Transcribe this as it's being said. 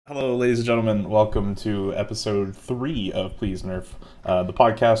Hello, ladies and gentlemen. Welcome to episode 3 of Please Nerf, the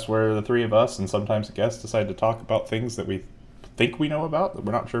podcast where the three of us and sometimes a guest decide to talk about things that we think we know about, that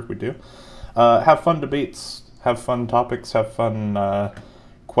we're not sure if we do. Have fun debates, have fun topics, have fun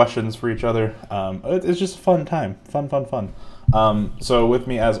questions for each other. It's just a fun time. Fun. So with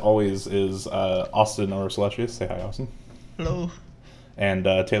me, as always, is Austin or Celestius. Say hi, Austin. Hello. And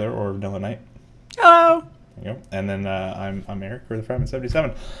Taylor or Vanilla Knight. Hello. There you go. And then I'm Eric, or the Fragment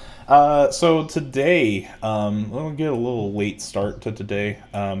 77. So today, we'll get a little late start to today,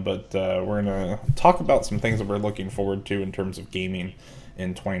 but we're going to talk about some things that we're looking forward to in terms of gaming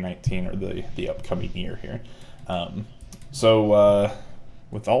in 2019, or the upcoming year here. So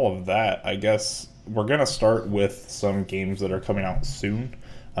with all of that, I guess we're going to start with some games that are coming out soon.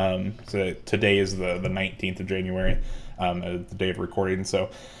 So today is the 19th of January, the day of recording, so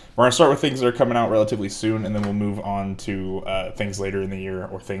we're going to start with things that are coming out relatively soon, and then we'll move on to things later in the year,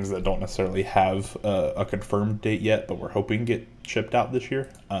 or things that don't necessarily have a confirmed date yet, but we're hoping get shipped out this year.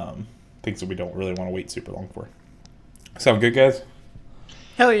 Things that we don't really want to wait super long for. Sound good, guys?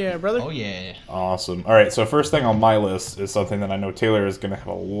 Hell yeah, brother. Oh, yeah. Awesome. All right, so first thing on my list is something that I know Taylor is going to have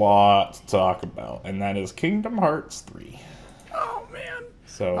a lot to talk about, and that is Kingdom Hearts 3. Oh, man.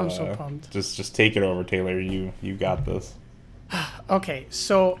 So I'm so pumped. Just take it over, Taylor. You got this. Okay,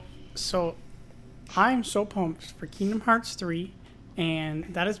 so I'm so pumped for Kingdom Hearts 3, and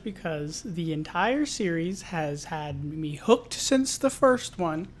that is because the entire series has had me hooked since the first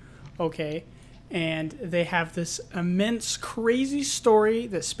one, okay? And they have this immense, crazy story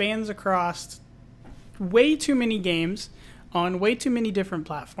that spans across way too many games on way too many different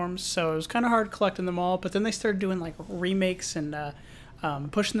platforms, so it was kind of hard collecting them all, but then they started doing, like, remakes and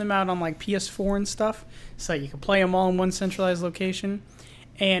pushing them out on, like, PS4 and stuff, so you can play them all in one centralized location.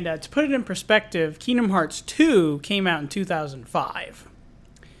 And to put it in perspective, Kingdom Hearts 2 came out in 2005.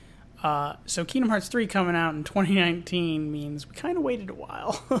 So Kingdom Hearts 3 coming out in 2019 means we kind of waited a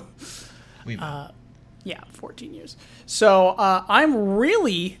while. Yeah, 14 years. So I'm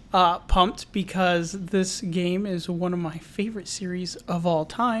really pumped because this game is one of my favorite series of all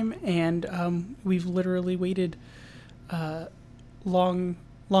time, and we've literally waited long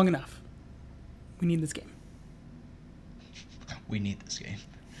enough. We need this game. We need this game.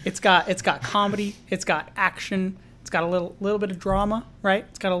 It's got comedy, it's got action, it's got a little bit of drama, right?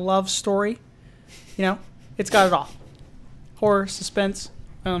 It's got a love story, you know. It's got it all. Horror, suspense.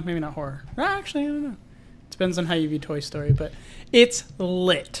 Well, maybe not horror. Actually, I don't know. Depends on how you view Toy Story, but it's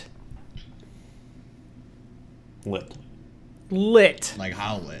lit. Lit. Like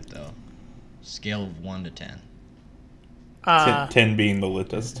how lit, though? Scale of 1 to 10. 10 being the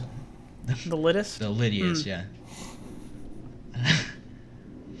litest. The littest? The littiest, yeah.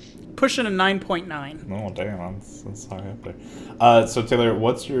 Pushing a 9.9. Oh, damn. That's high up there. So, Taylor,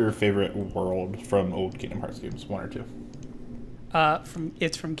 what's your favorite world from old Kingdom Hearts games? 1 or 2?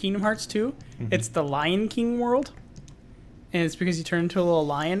 It's from Kingdom Hearts 2. Mm-hmm. It's the Lion King world. And it's because you turn into a little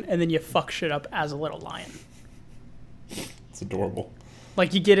lion, and then you fuck shit up as a little lion. It's adorable.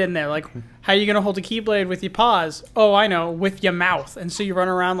 Like, you get in there, like, how are you going to hold a Keyblade with your paws? Oh, I know, with your mouth. And so you run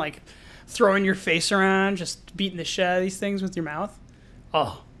around, like, throwing your face around, just beating the shit out of these things with your mouth.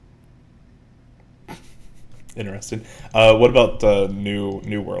 Oh. Interesting. What about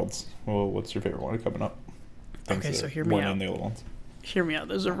new worlds? Well, what's your favorite one coming up? Okay, so hear me out. The old ones. Hear me out.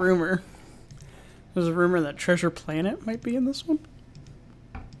 There's a rumor that Treasure Planet might be in this one.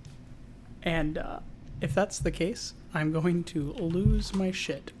 And if that's the case, I'm going to lose my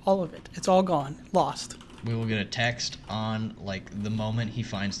shit. All of it. It's all gone. Lost. We will get a text on, like, the moment he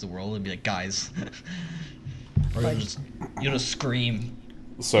finds the world and be like, guys. Or you'll just scream.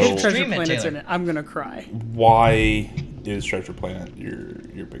 So if Treasure Stream it, Planet's Taylor. in it, I'm going to cry. Why is Treasure Planet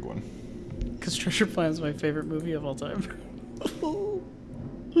your big one? Because Treasure Planet's my favorite movie of all time.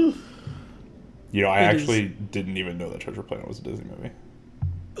 You know, I actually didn't even know that Treasure Planet was a Disney movie.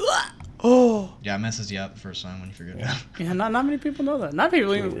 Oh. Yeah, it messes you up the first time when you forget that. Yeah, not many people know that. Not people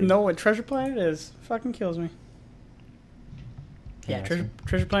Really even weird. know what Treasure Planet is. Fucking kills me. Yeah,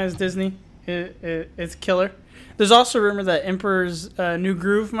 Treasure Planet is Disney. It's killer. There's also a rumor that Emperor's New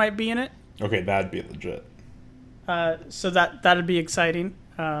Groove might be in it. Okay, that'd be legit. So that'd be exciting.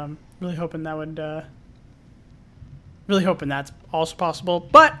 Really hoping that would. Really hoping that's also possible.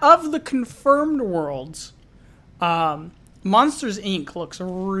 But of the confirmed worlds, Monsters Inc. looks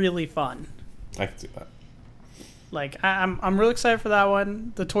really fun. I can see that. Like I'm really excited for that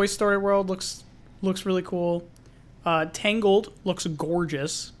one. The Toy Story world looks really cool. Tangled looks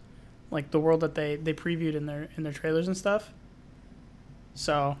gorgeous, like the world that they previewed in their trailers and stuff.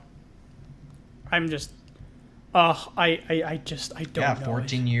 So I'm I don't Yeah, know.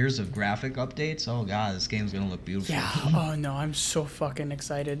 14 years of graphic updates. Oh god, this game's gonna look beautiful. Yeah. Oh no, I'm so fucking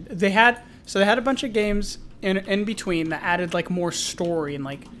excited. They had a bunch of games in between that added like more story and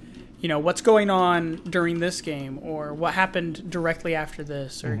like, you know, what's going on during this game or what happened directly after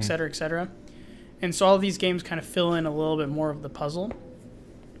this or et cetera, et cetera. And so all of these games kind of fill in a little bit more of the puzzle.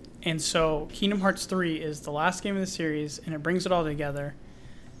 And so Kingdom Hearts 3 is the last game of the series and it brings it all together.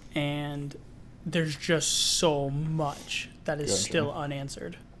 And there's just so much that is still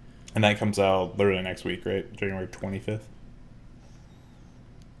unanswered. And that comes out literally next week, right? January 25th?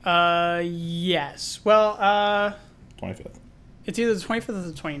 Yes. Well, 25th. it's either the 25th or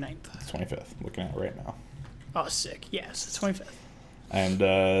the 29th. It's 25th. Looking at it right now. Oh, sick. Yes, it's 25th. And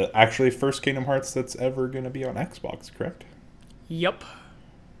actually, first Kingdom Hearts that's ever going to be on Xbox, correct? Yep. So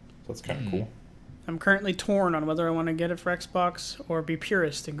that's kind of cool. I'm currently torn on whether I want to get it for Xbox or be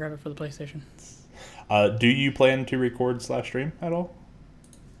purist and grab it for the PlayStation. Do you plan to record/stream at all?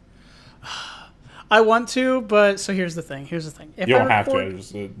 I want to, but so here's the thing. If You don't I have to. record,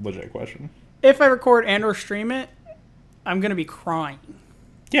 It's just a legit question. If I record and or stream it, I'm going to be crying.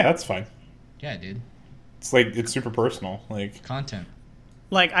 Yeah, that's fine. Yeah, dude. It's like it's super personal. Like Content.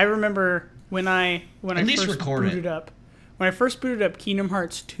 Like I remember when I At least first record it. booted up. When I first booted up Kingdom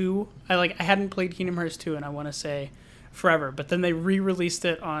Hearts 2, I hadn't played Kingdom Hearts 2 and I want to say forever, but then they re-released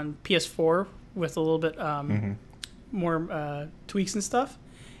it on PS4 with a little bit more tweaks and stuff.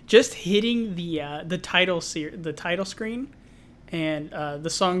 Just hitting the title screen and the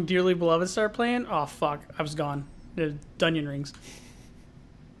song "Dearly Beloved" started playing. Oh fuck, I was gone. The Dungeon Rings.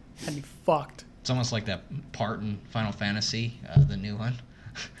 I'd be fucked. It's almost like that part in Final Fantasy, the new one.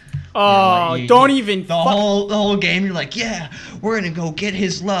 Oh, Like, don't even. The whole game. You're like, yeah, we're gonna go get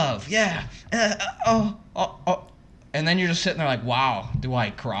his love. Yeah. And then you're just sitting there like, wow, do I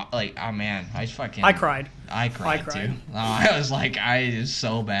cry? Like, oh man, I cried. I cried too. Oh, I was like, it's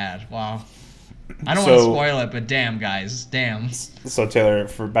so bad. Wow. I don't want to spoil it, but damn, guys, damn. So Taylor,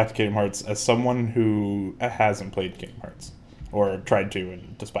 for back to Kingdom Hearts, as someone who hasn't played Kingdom Hearts or tried to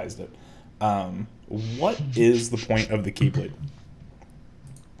and despised it, what is the point of the Keyblade?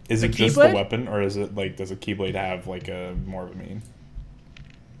 Is it just the weapon, or is it like does a Keyblade have like a more of a meaning?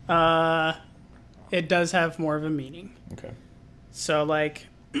 It does have more of a meaning. Okay. So like,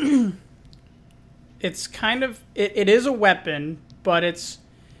 it's kind of it is a weapon, but it's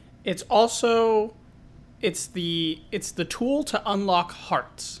also the tool to unlock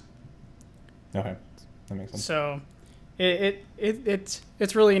hearts. Okay, that makes sense. So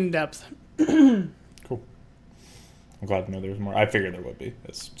it's really in depth. Cool. I'm glad to know there's more. I figured there would be.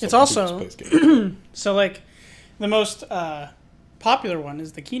 It's also so like the most popular one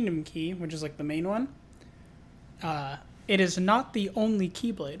is the Kingdom Key, which is like the main one. It is not the only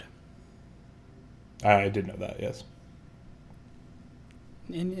Keyblade. I did know that. Yes.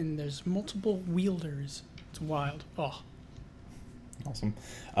 And there's multiple wielders. It's wild. Oh. Awesome.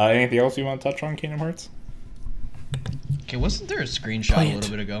 Anything else you want to touch on Kingdom Hearts? Okay, wasn't there a screenshot a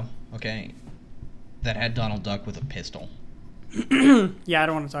little bit ago? Okay, that had Donald Duck with a pistol. Yeah, I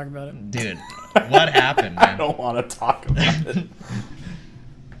don't want to talk about it. Dude, what happened, man? I don't want to talk about it.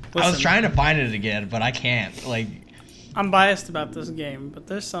 I was trying to find it again, but I can't. Like, I'm biased about this game, but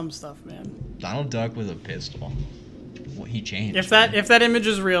there's some stuff, man. Donald Duck with a pistol. Well, he changed. If that image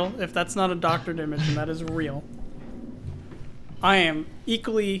is real, if that's not a doctored image and that is real, I am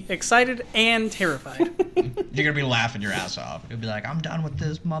equally excited and terrified. You're gonna be laughing your ass off. You'll be like, I'm done with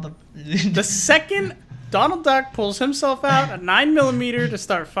this mother. The second Donald Duck pulls himself out a 9mm to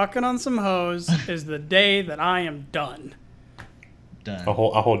start fucking on some hoes is the day that I am done. Done. I'll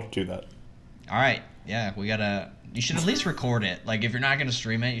hold you to that. All right. Yeah, we gotta. You should at least record it. Like, if you're not gonna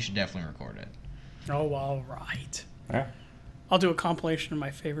stream it, you should definitely record it. Oh, all right. Yeah. I'll do a compilation of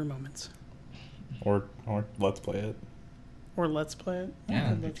my favorite moments. Or let's play it. Or let's play it.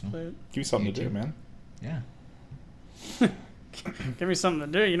 Yeah, Let's play it. Give you something to do, man. Yeah. Give me something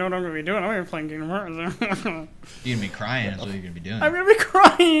to do. You know what I'm going to be doing? I'm going to be playing Kingdom Hearts. You're gonna be crying. That's what you're gonna be doing. I'm going to be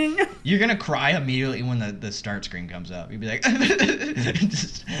crying. You're gonna cry immediately when the start screen comes up. You'll be like,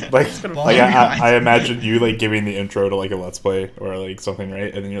 just I imagine you like giving the intro to like a let's play or like something,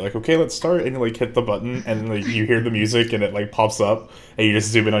 right? And then you're like, okay, let's start, and you like hit the button, and then like you hear the music, and it like pops up, and you just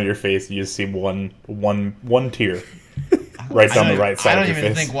zoom in on your face, and you just see one tear right down the right side of your face. I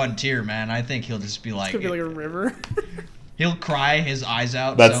don't even think one tear, man. I think he'll just be like, It's going to be like a river. He'll cry his eyes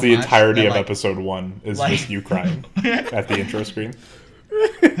out. That's so the much entirety that, of like, episode 1 is just you crying at the intro screen.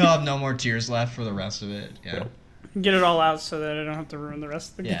 He'll have no more tears left for the rest of it. Yeah. Get it all out so that I don't have to ruin the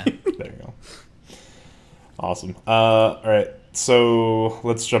rest of the Yeah. game. There you go. Awesome. All right. So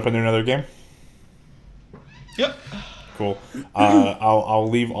let's jump into another game. Yep. Cool. I'll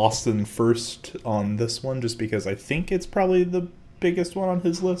leave Austin first on this one just because I think it's probably the biggest one on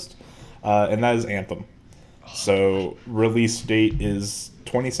his list, and that is Anthem. So release date is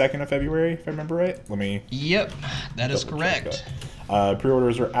 22nd of February, if I remember right. Let me. Yep, that is correct.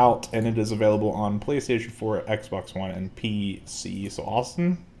 Pre-orders are out, and it is available on PlayStation 4, Xbox One, and PC. So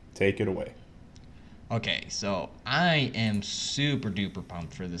Austin, take it away. Okay, so I am super duper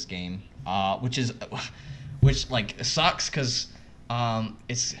pumped for this game, which like sucks because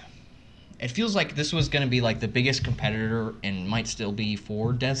it feels like this was gonna be like the biggest competitor and might still be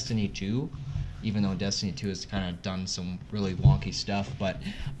for Destiny 2. Even though Destiny 2 has kind of done some really wonky stuff. But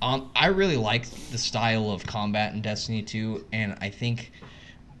I really like the style of combat in Destiny 2, and I think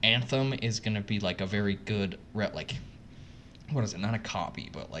Anthem is going to be like a very good, like, what is it? Not a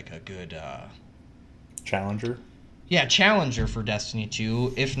copy, but like a good... Challenger? Yeah, challenger for Destiny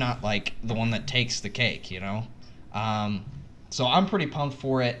 2, if not like the one that takes the cake, you know? So I'm pretty pumped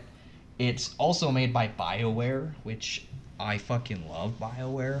for it. It's also made by BioWare, which... I fucking love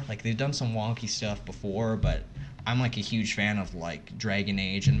BioWare. Like, they've done some wonky stuff before, but I'm, like, a huge fan of, like, Dragon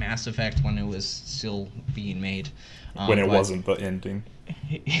Age and Mass Effect when it was still being made. When it wasn't the ending.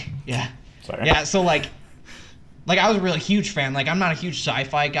 Yeah. Sorry. Yeah, so, like, I was a really huge fan. Like, I'm not a huge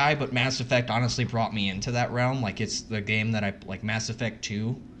sci-fi guy, but Mass Effect honestly brought me into that realm. Like, it's the game that like, Mass Effect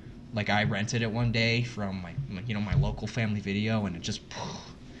 2. Like, I rented it one day from, my local Family Video, and it just...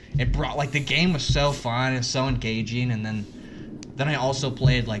 It brought, like, the game was so fun and so engaging, and then I also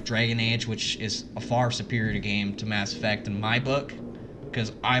played, like, Dragon Age, which is a far superior game to Mass Effect in my book,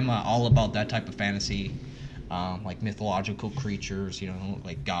 because I'm all about that type of fantasy, like mythological creatures,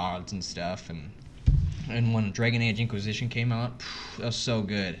 like gods and stuff, and when Dragon Age Inquisition came out, that was so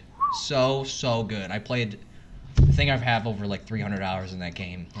good. So good. I think I've had over, like, 300 hours in that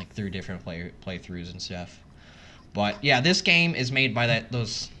game, like, through different playthroughs and stuff. But, yeah, this game is made by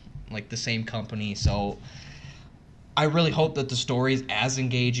the same company, so I really hope that the story is as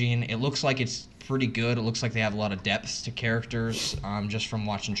engaging. It looks like it's pretty good. It looks like they have a lot of depth to characters, just from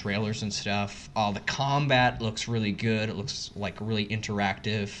watching trailers and stuff. The combat looks really good. It looks like really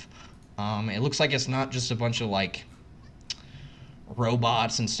interactive. It looks like it's not just a bunch of like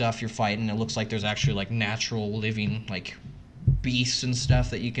robots and stuff you're fighting. It looks like there's actually like natural living like beasts and stuff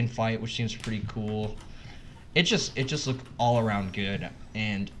that you can fight, which seems pretty cool. It just looked all around good,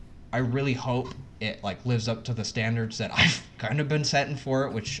 and I really hope it like lives up to the standards that I've kind of been setting for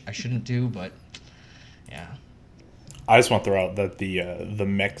it, which I shouldn't do, but yeah. I just want to throw out that the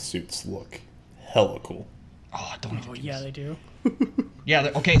mech suits look hella cool. Oh, don't even. Oh, yeah, they do.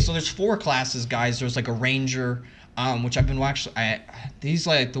 Yeah. Okay. So there's 4 classes, guys. There's like a ranger, which I've been watching. These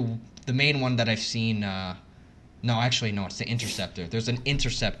like the main one that I've seen. No, it's the interceptor. There's an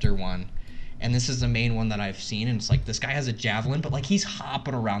interceptor one. And this is the main one that I've seen, and it's like this guy has a javelin, but like he's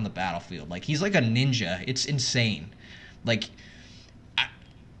hopping around the battlefield, like he's like a ninja. It's insane, like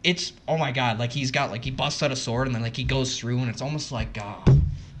it's oh my god, like he's got like he busts out a sword and then like he goes through, and it's almost like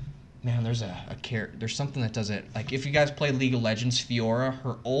man, there's there's something that does it. Like if you guys play League of Legends, Fiora,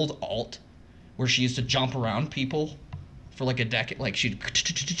 her old alt, where she used to jump around people for like a decade, like she'd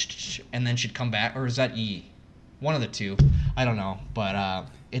and then she'd come back, or is that E? One of the two, I don't know, but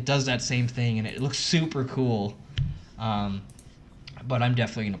it does that same thing, and it looks super cool. But I'm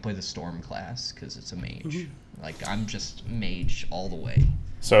definitely going to play the Storm class, because it's a mage. Mm-hmm. Like, I'm just mage all the way.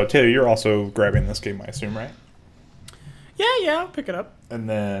 So, Taylor, you're also grabbing this game, I assume, right? Yeah, I'll pick it up. And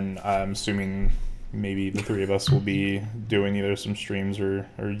then I'm assuming maybe the 3 of us will be doing either some streams or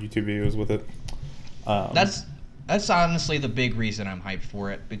YouTube videos with it. That's honestly the big reason I'm hyped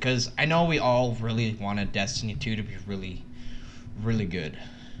for it, because I know we all really wanted Destiny 2 to be really, really good.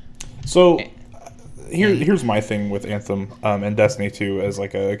 So here's my thing with Anthem and Destiny 2 as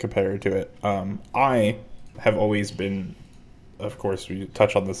like a competitor to it. I have always been, of course, we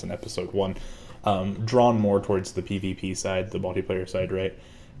touched on this in episode 1, drawn more towards the PvP side, the multiplayer side, right?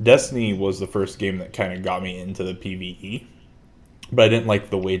 Destiny was the first game that kind of got me into the PvE, but I didn't like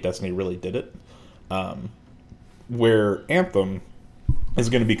the way Destiny really did it. Where Anthem is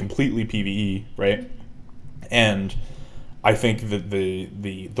going to be completely PvE, right? And I think that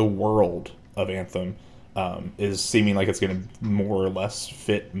the world of Anthem is seeming like it's going to more or less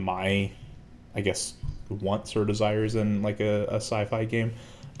fit my, I guess, wants or desires in like a sci-fi game.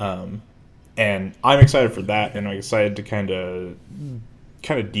 And I'm excited for that, and I'm excited to kind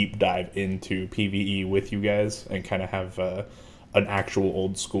of deep dive into PvE with you guys and kind of have an actual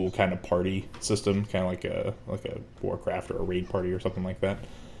old school kind of party system, kind of like a Warcraft or a raid party or something like that.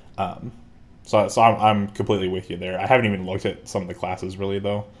 So I'm completely with you there. I haven't even looked at some of the classes really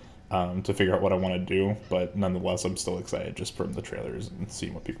though, to figure out what I want to do. But nonetheless, I'm still excited just from the trailers and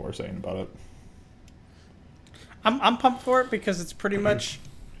seeing what people are saying about it. I'm pumped for it because it's pretty much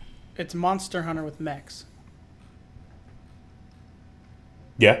it's Monster Hunter with mechs.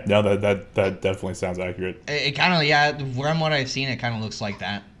 Yeah, no, that definitely sounds accurate. It kind of, yeah, from what I've seen, it kind of looks like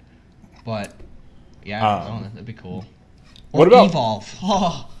that. But, yeah, that'd be cool. Or what about Evolve?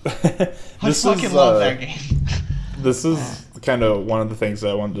 Oh, I fucking love that game. This is kind of one of the things that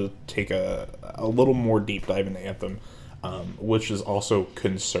I wanted to take a little more deep dive into Anthem, which is also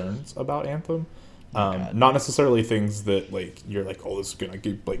concerns about Anthem. Not necessarily things that like you're like, oh, this is gonna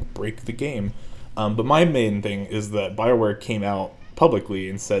break the game. But my main thing is that BioWare came out publicly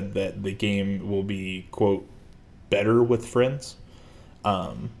and said that the game will be, quote, better with friends.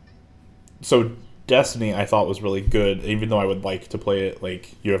 So Destiny I thought was really good, even though I would like to play it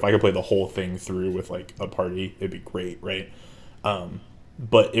if I could play the whole thing through with like a party, it'd be great, right?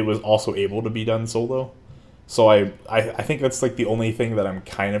 But it was also able to be done solo. So I think that's like the only thing that I'm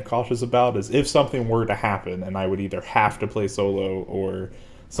kind of cautious about is if something were to happen and I would either have to play solo or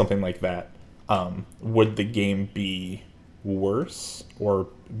something like that, would the game be worse or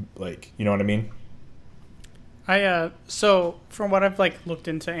like, you know what I mean? So from what I've looked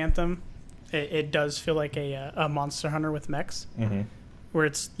into Anthem, it does feel like a Monster Hunter with mechs, where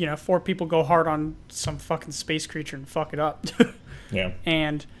it's 4 people go hard on some fucking space creature and fuck it up. Yeah.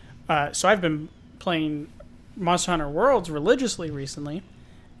 And so I've been playing Monster Hunter Worlds religiously recently,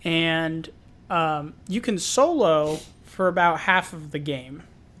 and you can solo for about half of the game,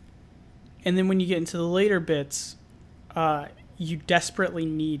 and then when you get into the later bits, you desperately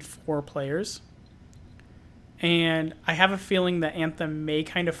need 4 players. And I have a feeling that Anthem may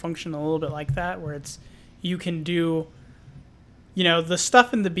kind of function a little bit like that, where it's you can do, the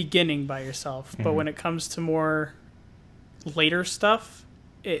stuff in the beginning by yourself, but when it comes to more later stuff,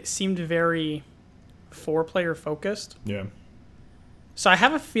 it seemed very 4-player focused. Yeah. So I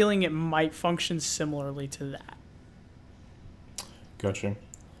have a feeling it might function similarly to that. Gotcha.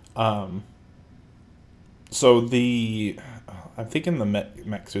 So I'm thinking the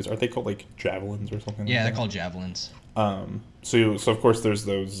mech suits, are they called like javelins or something? Yeah, they're called javelins. So of course there's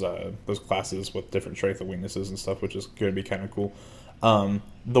those classes with different strengths and weaknesses and stuff, which is going to be kind of cool.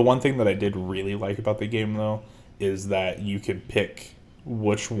 The one thing that I did really like about the game though is that you could pick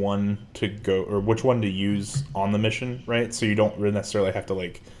which one to go or which one to use on the mission, right? So you don't necessarily have to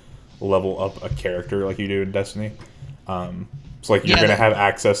like level up a character like you do in Destiny. So like you're going to have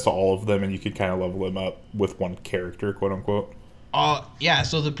access to all of them and you could kind of level them up with one character, quote unquote. Yeah,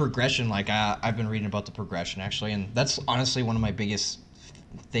 so the progression, I've been reading about the progression actually, and that's honestly one of my biggest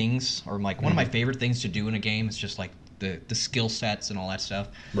things, or one of my favorite things to do in a game is just like the skill sets and all that stuff.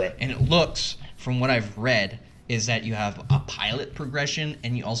 Right. And it looks, from what I've read, is that you have a pilot progression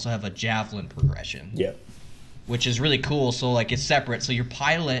and you also have a javelin progression. Yeah. Which is really cool. So it's separate. So your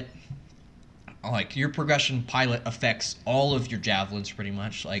pilot, your progression pilot affects all of your javelins pretty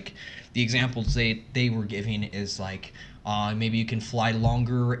much. Like the examples they were giving is maybe you can fly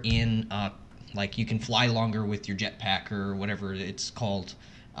longer in you can fly longer with your jetpack or whatever it's called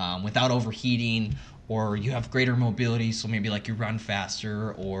without overheating, or you have greater mobility, so maybe you run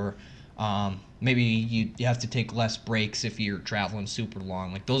faster, or maybe you have to take less breaks if you're traveling super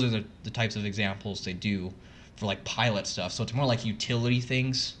long. Those are the types of examples they do for pilot stuff. So it's more like utility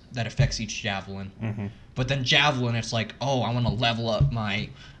things that affects each javelin. Mm-hmm. But then javelin, it's I want to level up my,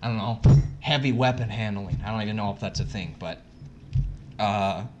 heavy weapon handling. I don't even know if that's a thing, but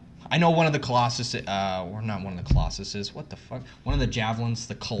I know one of the Colossus, or not one of the Colossuses, what the fuck? One of the javelins,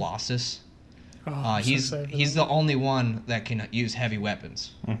 the Colossus. He's the only one that can use heavy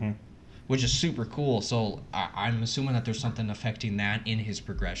weapons, which is super cool. So I'm assuming that there's something affecting that in his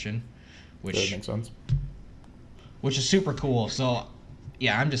progression, which that makes sense. Which is super cool. So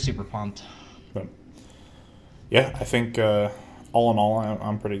yeah, I'm just super pumped. But, yeah, I think all in all,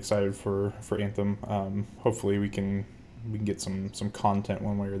 I'm pretty excited for Anthem. Hopefully, we can get some content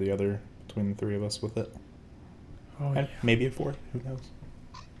one way or the other between the 3 of us with it, and maybe a 4th. Who knows?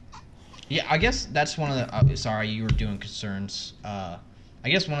 Yeah, I guess that's one of the. Sorry, you were doing concerns. I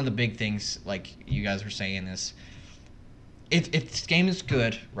guess one of the big things, like you guys were saying, is if this game is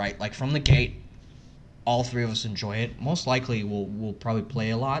good, right? From the gate, all 3 of us enjoy it. Most likely, we'll probably play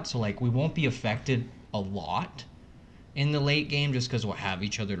a lot. So we won't be affected a lot in the late game just because we'll have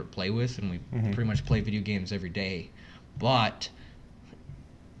each other to play with, and we pretty much play video games every day. But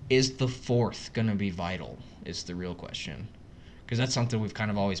is the 4th gonna be vital? Is the real question. Because that's something we've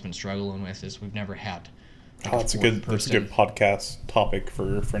kind of always been struggling with, is we've never had. That's a good podcast topic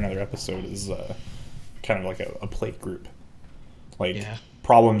for another episode. Is kind of like a play group. Part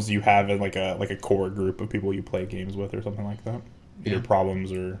problems you have in like a core group of people you play games with or something like that. Either problems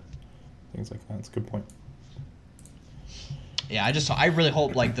or things like that. That's a good point. Yeah, I really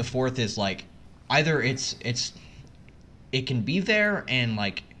hope like the 4th is like either it can be there and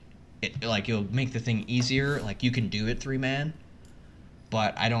like it'll make the thing easier, like you can do it 3-man.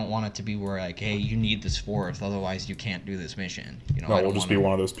 But I don't want it to be where, like, hey, you need this 4th, otherwise you can't do this mission. You know, no, we'll just be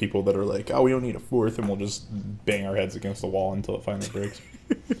one of those people that are like, oh, we don't need a 4th, and we'll just bang our heads against the wall until it finally breaks.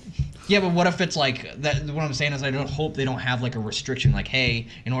 Yeah, but what if it's like that? What I'm saying is, I don't hope they don't have like a restriction, like, hey,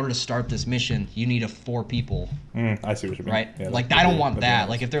 in order to start this mission, you need 4 people. I see what you mean. Right? Yeah, like, I don't want that.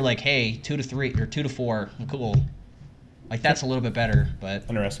 Like, if they're like, hey, 2 to 3 or 2 to 4, cool. Like, that's a little bit better. But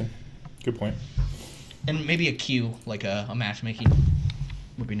interesting. Good point. And maybe a queue, like a matchmaking.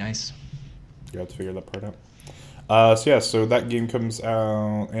 Would be nice. You have to figure that part out. So that game comes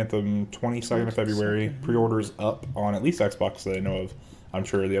out, Anthem, 22nd of February. Pre-orders up on at least Xbox that I know of. I'm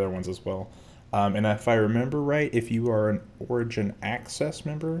sure the other ones as well. And if I remember right, if you are an Origin Access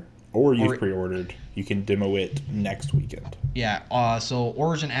member or you've pre-ordered, you can demo it next weekend. Yeah. So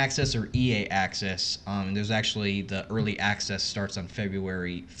Origin Access or EA Access. There's actually the early access starts on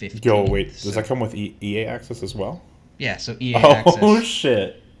February 15th. Yo, wait. Does that come with EA Access as well? Yeah, so EA Access. Oh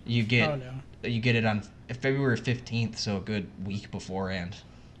shit! You get it on February 15th, so a good week beforehand.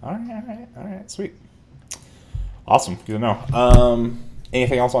 All right, sweet, awesome, good to know.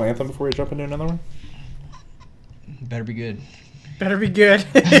 Anything else on Anthem before we jump into another one? Better be good. Better be good.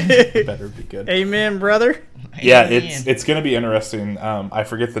 Better be good. Amen, brother. Yeah, it's gonna be interesting. I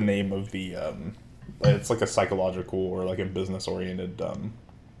forget the name of the. It's like a psychological or like a business oriented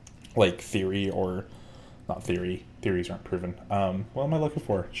like theory or. Not theory. Theories aren't proven. What am I looking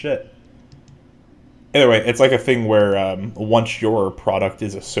for? Shit. Anyway, it's like a thing where once your product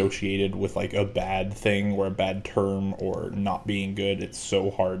is associated with like a bad thing or a bad term or not being good, it's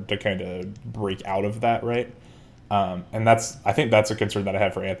so hard to kind of break out of that, right? And I think that's a concern that I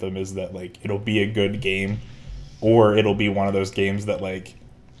have for Anthem is that like it'll be a good game, or it'll be one of those games that like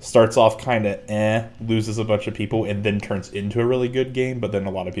starts off kind of loses a bunch of people, and then turns into a really good game, but then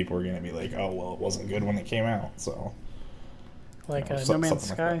a lot of people are going to be like, oh, well, it wasn't good when it came out, so... Like No Man's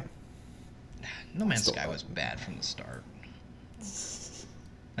Sky? No Man's Sky was bad from the start.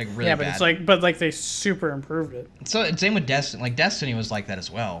 Like, really bad. Yeah, but it's like, but like they super improved it. So, same with Destiny. Like, Destiny was like that as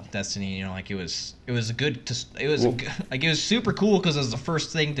well. Destiny, you know, like, it was super cool because it was the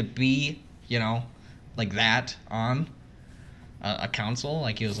first thing to be, you know, like that on... a console.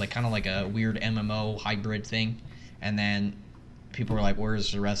 Like, it was like kind of like a weird MMO hybrid thing, and then people were like,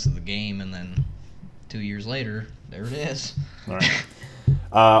 where's the rest of the game? And then 2 years later, there it is. All right.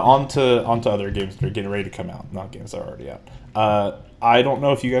 On to other games that are getting ready to come out, not games that are already out. I don't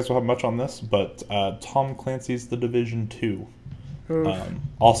know if you guys will have much on this, but Tom Clancy's The Division 2.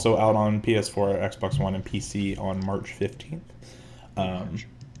 Also out on PS4, Xbox One, and PC on March 15th.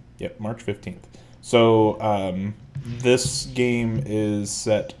 March 15th. So, this game is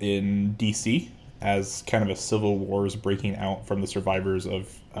set in DC as kind of a civil war is breaking out from the survivors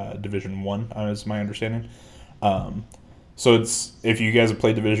of Division 1, is my understanding. So it's, if you guys have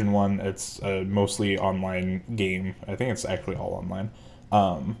played Division 1, it's a mostly online game. I think it's actually all online.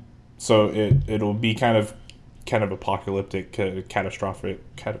 So it'll be kind of apocalyptic, catastrophe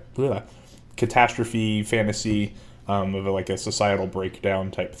fantasy, of like a societal breakdown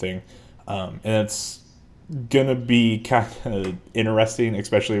type thing. And it's gonna be kind of interesting,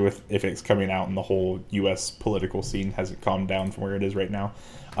 especially if it's coming out and the whole U.S. political scene hasn't calmed down from where it is right now.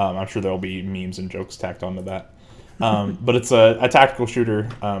 I'm sure there'll be memes and jokes tacked onto that. But it's a tactical shooter,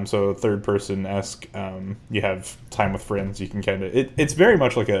 so third-person-esque. You have time with friends. You can kind of... It's very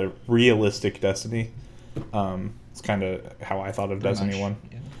much like a realistic Destiny. It's kind of how I thought of Destiny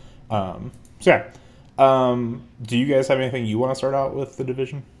 1. Yeah. Do you guys have anything you want to start out with The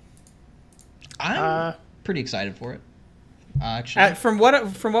Division? I'm pretty excited for it. Actually, from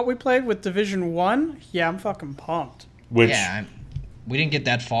what we played with Division 1, yeah, I'm fucking pumped. We didn't get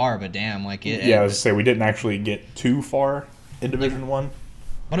that far, but damn, like it. Yeah, I was gonna say we didn't actually get too far in Division 1.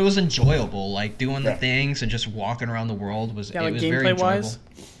 But it was enjoyable, like doing the things and just walking around the world was very enjoyable. Wise.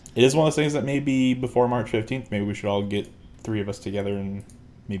 It is one of those things that maybe before March 15th, maybe we should all get 3 of us together and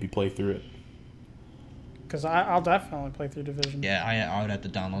maybe play through it. Because I'll definitely play through Division. Yeah, I would have to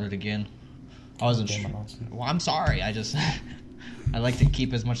download it again. I wasn't sure. Well, I'm sorry. I just I like to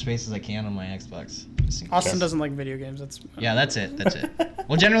keep as much space as I can on my Xbox. Austin doesn't like video games. That's it.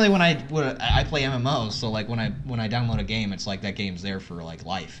 Well, generally when I play MMOs, so like when I download a game, it's like that game's there for like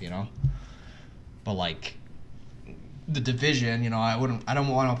life, you know. But like The Division, I don't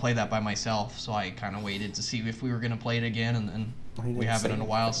want to play that by myself, so I kind of waited to see if we were going to play it again, and then we haven't in a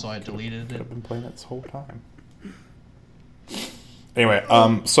while, so I deleted it. I've been playing it this whole time. Anyway,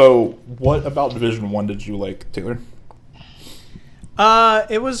 so what about Division 1 did you like, Taylor?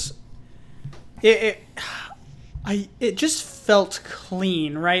 It just felt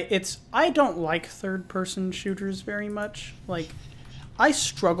clean, right? I don't like third-person shooters very much. Like, I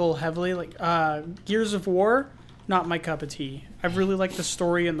struggle heavily. Like, Gears of War, not my cup of tea. I really like the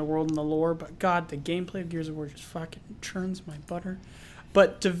story and the world and the lore, but God, the gameplay of Gears of War just fucking churns my butter.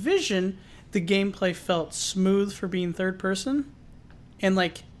 But Division, the gameplay felt smooth for being third-person, and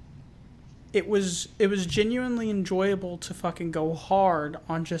like, it was genuinely enjoyable to fucking go hard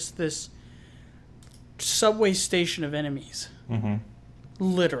on just this subway station of enemies. Mm-hmm.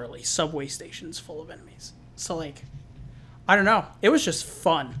 Literally, subway stations full of enemies. So, like, I don't know. It was just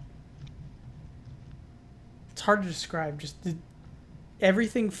fun. It's hard to describe.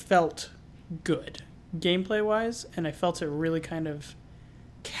 Everything felt good, gameplay-wise, and I felt it really kind of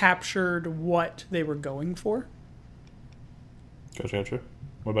captured what they were going for. Gotcha.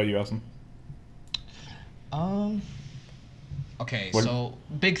 What about you, Austin? Okay, so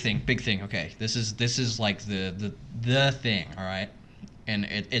big thing. Okay, this is like the thing, all right, and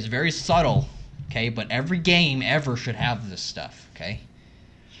it's very subtle, okay, but every game ever should have this stuff, okay.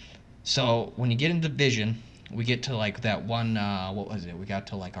 So when you get into Division, we get to like that one. What was it? We got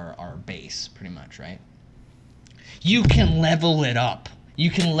to like our base, pretty much, right? You can level it up. You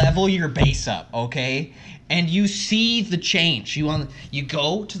can level your base up, okay, and you see the change. You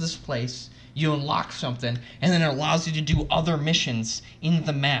go to this place. You unlock something, and then it allows you to do other missions in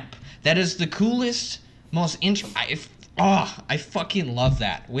the map. That is the coolest, most I fucking love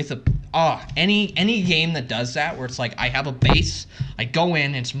that. Any game that does that, where it's like I have a base, I go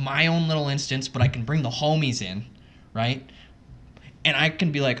in, it's my own little instance, but I can bring the homies in, right? And I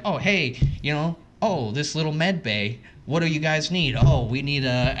can be like, oh hey, this little med bay. What do you guys need? Oh, we need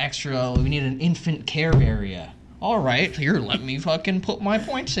an infant care area. All right, here, let me fucking put my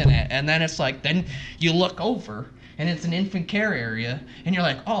points in it. And then it's like, then you look over, and it's an infant care area, and you're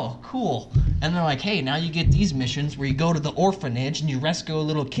like, oh, cool. And they're like, hey, now you get these missions where you go to the orphanage and you rescue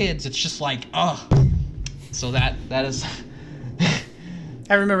little kids. It's just like, oh. So that is...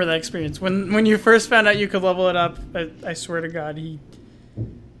 I remember that experience. When you first found out you could level it up, I swear to God, it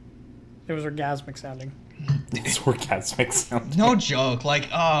was orgasmic sounding. It's orgasmic sounding. No joke. Like,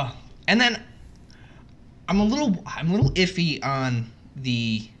 and then... I'm a little iffy on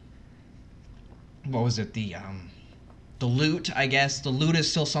the loot, I guess. The loot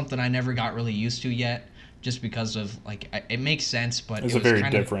is still something I never got really used to yet, just because of like it makes sense, but it's a very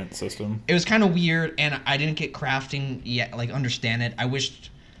different system. It was kind of weird, and I didn't get crafting yet, like understand it.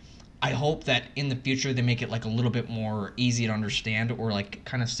 I hope that in the future they make it like a little bit more easy to understand, or like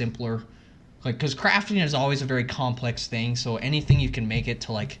kind of simpler, like because crafting is always a very complex thing. So anything you can make it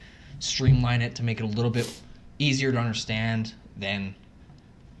to like streamline it to make it a little bit easier to understand, then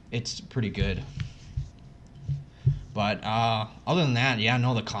it's pretty good. But other than that, yeah,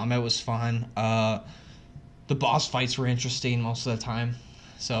 no, the combat was fun. The boss fights were interesting most of the time.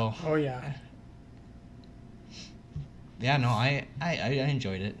 So oh yeah, no, I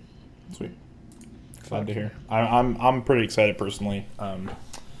enjoyed it. Sweet, glad to hear. I'm pretty excited personally.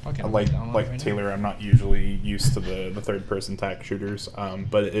 Like Taylor, I'm not usually used to the third person tac shooters,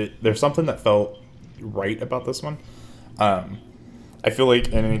 but there's something that felt right about this one. I feel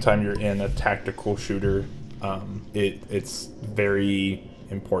like anytime you're in a tactical shooter, it's very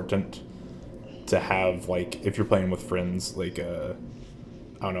important to have, like, if you're playing with friends, like I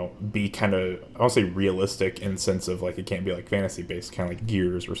don't know, be kind of, I don't say realistic in the sense of like it can't be like fantasy based, kind of like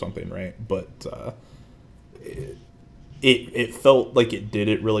Gears or something, right? But it felt like it did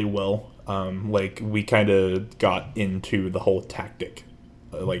it really well. Like we kind of got into the whole tactic,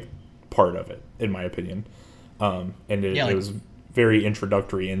 like part of it, in my opinion. And it was very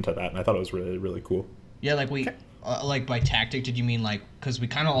introductory into that, and I thought it was really, really cool. Yeah, like we, like by tactic, did you mean like, because we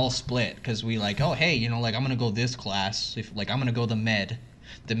kind of all split, because we like, oh hey, like I'm gonna go this class, if like I'm gonna go the med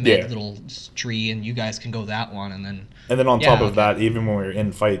little tree, and you guys can go that one, and then on top of that, even when we were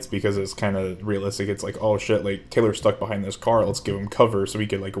in fights, because it's kind of realistic, it's like, oh shit, like Taylor's stuck behind this car, let's give him cover so we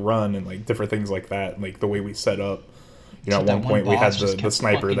could like run, and like different things like that, like the way we set up. At one point we had the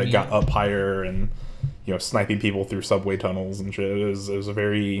sniper that got up higher and sniping people through subway tunnels and shit. It was a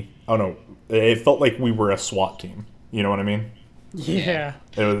very, I don't know, it felt like we were a SWAT team. You know what I mean? Yeah.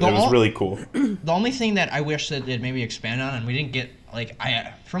 It was really cool. The only thing that I wish that it maybe expand on, and we didn't get, like,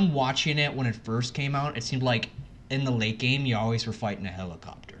 from watching it when it first came out, it seemed like in the late game you always were fighting a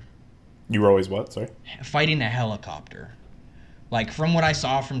helicopter. You were always what? Sorry. Fighting a helicopter. Like, from what I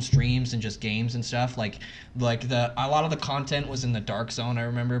saw from streams and just games and stuff, a lot of the content was in the Dark Zone, I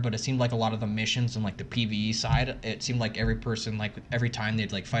remember, but it seemed like a lot of the missions and, like, the PvE side, it seemed like every person, like, every time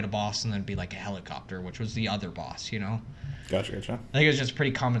they'd, like, fight a boss and then it'd be, like, a helicopter, which was the other boss, you know? Gotcha. I think it was just a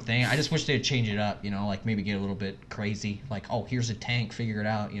pretty common thing. I just wish they'd change it up, you know, like, maybe get a little bit crazy. Like, oh, here's a tank, figure it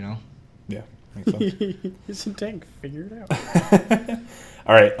out, you know? Yeah, makes sense. Here's a tank, figure it out.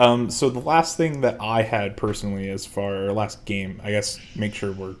 All right. So the last thing that I had personally, last game, I guess, make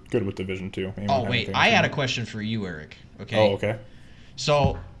sure we're good with Division 2. Oh wait, I had a question for you, Eric. Okay. Oh, okay.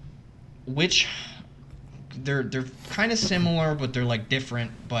 So, they're kind of similar, but they're like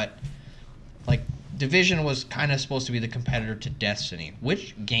different. But like Division was kind of supposed to be the competitor to Destiny.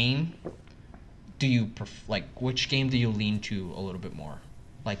 Which game do you Which game do you lean to a little bit more?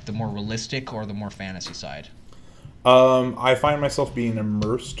 Like the more realistic or the more fantasy side? I find myself being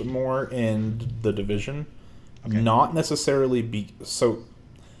immersed more in the Division, not necessarily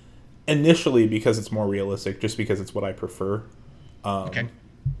initially because it's more realistic, just because it's what I prefer. And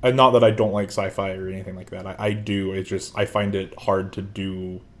not that I don't like sci-fi or anything like that. I do. It's just I find it hard to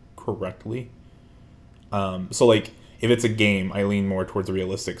do correctly. So like if it's a game, I lean more towards the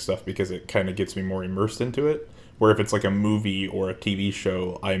realistic stuff because it kind of gets me more immersed into it. Where if it's like a movie or a TV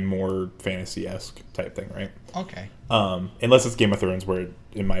show, I'm more fantasy-esque type thing, right? Okay. Unless it's Game of Thrones, where,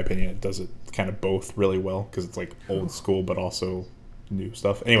 in my opinion, it does it kind of both really well because it's like old school but also new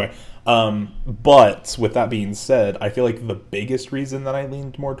stuff. Anyway, but with that being said, I feel like the biggest reason that I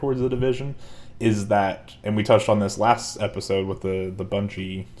leaned more towards the Division is that, and we touched on this last episode with the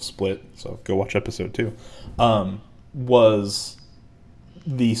Bungie split, so go watch episode 2, was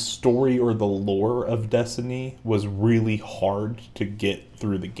the story or the lore of Destiny was really hard to get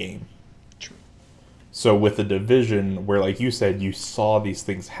through the game. True. So with the Division, where like you said, you saw these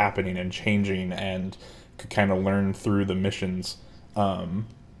things happening and changing and could kind of learn through the missions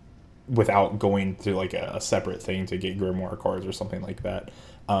without going to like a separate thing to get Grimoire cards or something like that.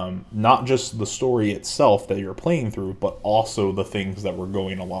 Not just the story itself that you're playing through, but also the things that were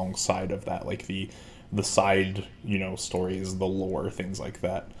going alongside of that, like the side, stories, the lore, things like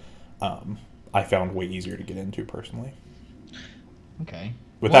that. I found way easier to get into personally. Okay.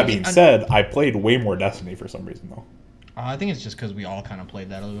 With that being said, I played way more Destiny for some reason though. I think it's just because we all kind of played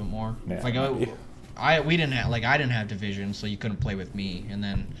that a little bit more. Yeah, I didn't have Division, so you couldn't play with me, and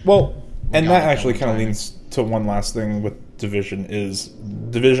then. Well, and that actually kind of leads to one last thing with Division is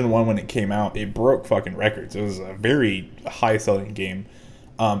Division 1 when it came out, it broke fucking records. It was a very high selling game,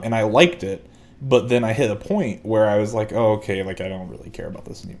 and I liked it. But then I hit a point where I was like, oh, okay, like I don't really care about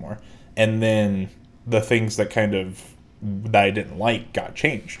this anymore. And then the things that I didn't like got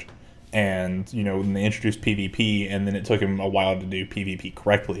changed. And, when they introduced PvP, and then it took them a while to do PvP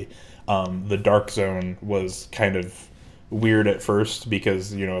correctly. The Dark Zone was kind of weird at first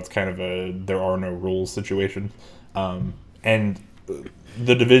because, it's kind of a there are no rules situation. And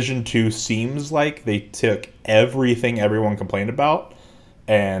the Division 2 seems like they took everything everyone complained about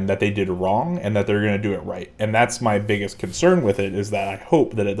and that they did wrong, and that they're going to do it right. And that's my biggest concern with it, is that I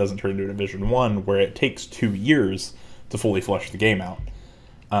hope that it doesn't turn into a Division 1 where it takes 2 years to fully flesh the game out.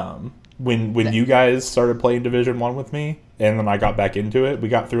 When you guys started playing Division 1 with me, and then I got back into it, we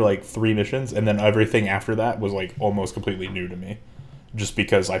got through like 3 missions, and then everything after that was like almost completely new to me. Just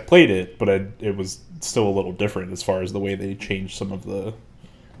because I played it, but it was still a little different as far as the way they changed some of the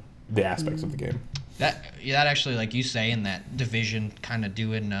aspects of the game. That actually, like you say, in that Division kind of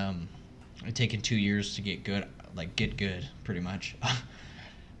doing, taking 2 years to get good, pretty much.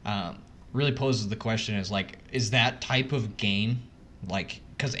 Really poses the question is that type of game,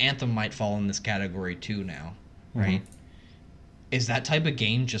 because Anthem might fall in this category too now, right? Mm-hmm. Is that type of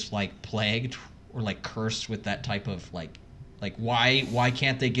game just plagued or cursed with that type of why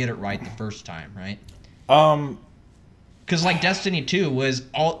can't they get it right the first time, right? Because Destiny 2 it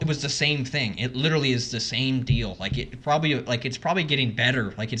was the same thing. It literally is the same deal. It's probably getting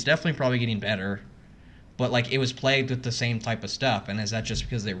better. It's definitely probably getting better. But it was plagued with the same type of stuff. And is that just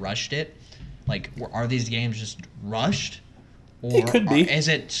because they rushed it? Are these games just rushed? Or it could be. Is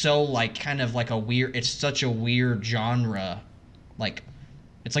it so kind of a weird? It's such a weird genre.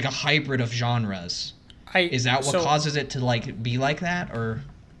 It's like a hybrid of genres. Is that what causes it to be like that, or?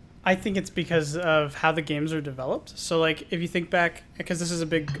 I think it's because of how the games are developed. So, if you think back, because this is a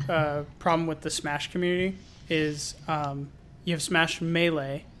big problem with the Smash community, is you have Smash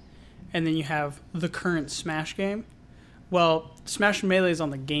Melee, and then you have the current Smash game. Well, Smash Melee is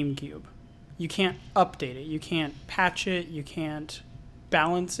on the GameCube. You can't update it. You can't patch it. You can't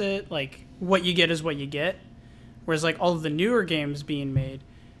balance it. What you get is what you get. Whereas, all of the newer games being made,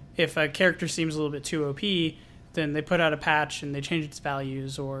 if a character seems a little bit too OP, then they put out a patch and they change its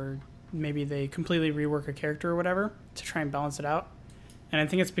values, or maybe they completely rework a character or whatever to try and balance it out. And I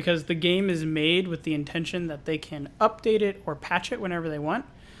think it's because the game is made with the intention that they can update it or patch it whenever they want.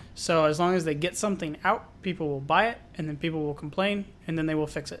 So as long as they get something out, people will buy it, and then people will complain, and then they will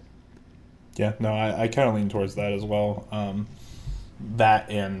fix it. Yeah, no, I kind of lean towards that as well. That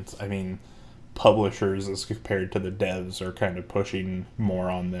and, I mean, publishers as compared to the devs are kind of pushing more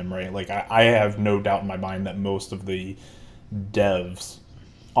on them, right? Like, I have no doubt in my mind that most of the devs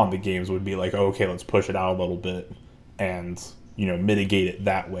on the games would be like, oh, okay, let's push it out a little bit and, you know, mitigate it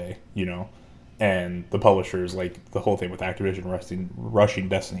that way, you know? And the publishers, like the whole thing with Activision rushing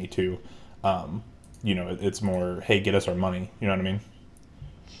Destiny 2, you know, it's more, hey, get us our money, you know what I mean?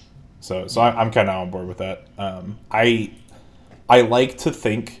 So I'm kind of on board with that. I like to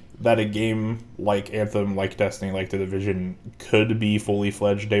think that a game like Anthem, like Destiny, like The Division could be fully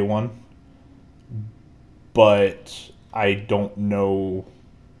fledged day one, but I don't know.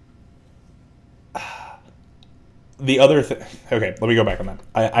 The other thing. Okay, let me go back on that.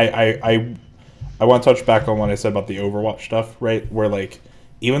 I want to touch back on what I said about the Overwatch stuff, right? Where, like,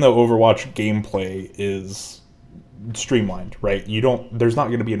 even though Overwatch gameplay is streamlined, right? There's not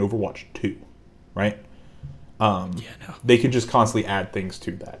going to be an Overwatch 2, right? No. They can just constantly add things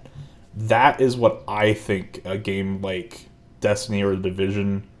to that. That is what I think a game like Destiny or The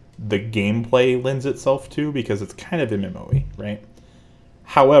Division, the gameplay lends itself to, because it's kind of MMO-y, right?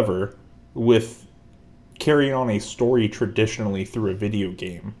 However, with carrying on a story traditionally through a video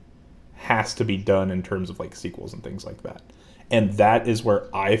game has to be done in terms of like sequels and things like that. And that is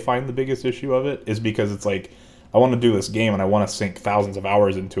where I find the biggest issue of it, is because it's like, I want to do this game and I want to sink thousands of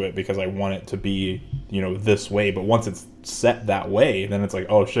hours into it because I want it to be, you know, this way. But once it's set that way, then it's like,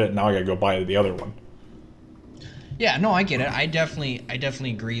 oh shit, now I gotta go buy the other one. Yeah, no, I get it. I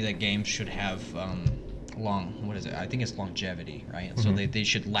definitely agree that games should have I think it's longevity, right? Mm-hmm. So they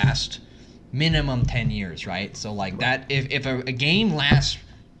should last minimum 10 years, right? So like that, if a game lasts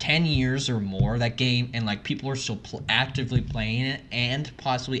 10 years or more, that game, and like people are still actively playing it and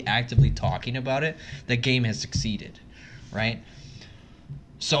possibly actively talking about it, that game has succeeded, right?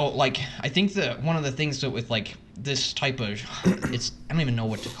 So like I think that one of the things that with like this type of I don't even know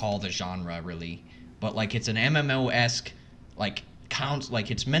what to call the genre really, but like it's an MMO-esque like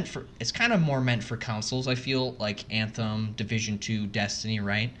it's kind of more meant for consoles, I feel, like Anthem, Division 2, Destiny,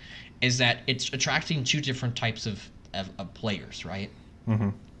 right? Is that it's attracting two different types of players, right? Mm-hmm.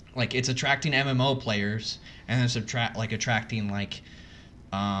 Like it's attracting MMO players, and it's attracting like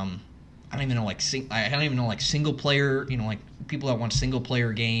I don't even know like single player, you know, like people that want single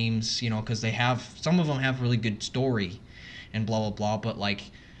player games, you know, because some of them have really good story and blah blah blah. But like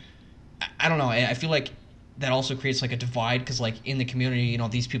I don't know, I feel like that also creates like a divide, because like in the community, you know,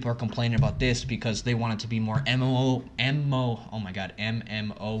 these people are complaining about this because they want it to be more MMOE.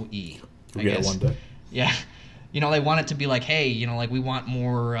 We get it one day. Yeah. You know, they want it to be like, hey, you know, like we want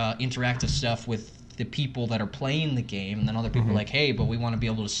more interactive stuff with the people that are playing the game. And then other people are like, hey, but we want to be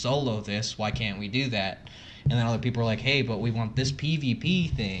able to solo this. Why can't we do that? And then other people are like, hey, but we want this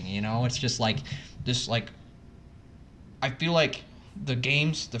PvP thing. You know, it's just like this, like, I feel like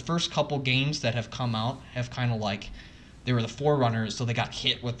the first couple games that have come out have kind of like, they were the forerunners, so they got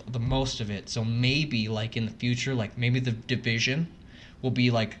hit with the most of it. So maybe like in the future, like maybe the Division will be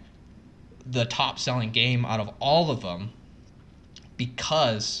like the top selling game out of all of them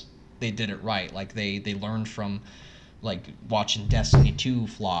because they did it right. Like they learned from like watching Destiny 2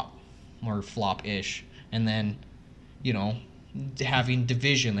 flop or flop-ish, and then, you know, having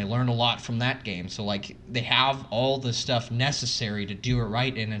Division, they learned a lot from that game. So like they have all the stuff necessary to do it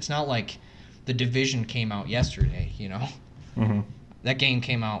right, and it's not like the Division came out yesterday, you know. Mm-hmm. That game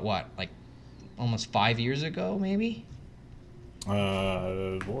came out what, like almost 5 years ago, maybe.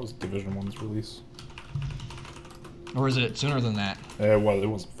 What was Division 1's release? Or is it sooner than that? It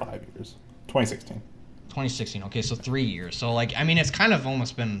was 5 years. 2016. 2016. Okay, so 3 years. So like, I mean, it's kind of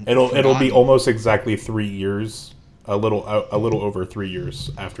almost been. It'll be almost exactly 3 years. A little over 3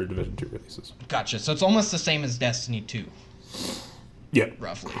 years after Division 2 releases. Gotcha. So it's almost the same as Destiny 2. Yeah.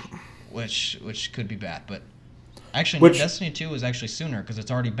 Roughly, which could be bad, but actually, Destiny 2 is actually sooner because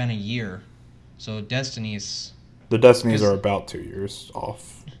it's already been a year. So Destiny's. The Destinies are about 2 years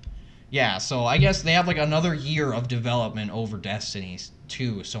off. Yeah, so I guess they have like another year of development over Destiny's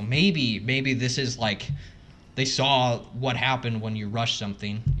 2. So maybe this is like they saw what happened when you rush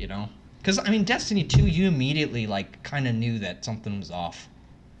something, you know? Because, I mean, Destiny 2, you immediately like kind of knew that something was off.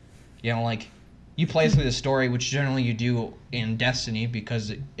 You know, like you play through the story, which generally you do in Destiny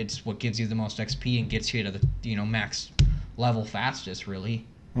because it's what gives you the most XP and gets you to the, you know, max level fastest, really.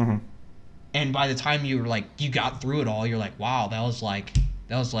 Mm-hmm. And by the time you got through it all, you're like, wow, that was like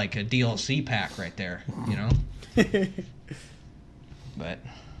a DLC pack right there, you know. But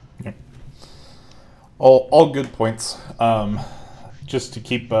yeah. All good points. Just to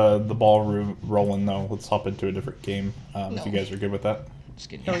keep the ball rolling, though, let's hop into a different game. If you guys are good with that. Just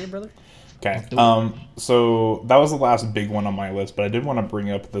kidding. Hell yeah, brother. Okay. So that was the last big one on my list, but I did want to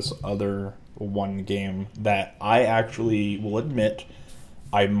bring up this other one game that I actually will admit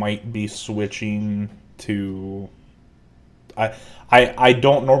I might be switching to. I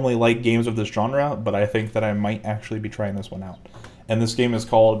don't normally like games of this genre, but I think that I might actually be trying this one out. And this game is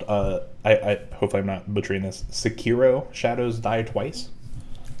called, I hope I'm not butchering this, Sekiro: Shadows Die Twice.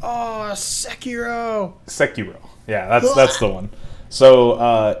 Oh, Sekiro! Sekiro. Yeah, that's the one.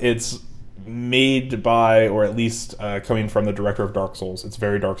 So it's made by, or at least coming from the director of Dark Souls. It's a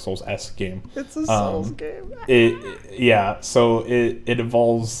very Dark Souls-esque game. It's a Souls game. So it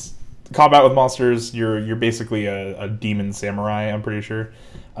involves combat with monsters. You're basically a demon samurai, I'm pretty sure,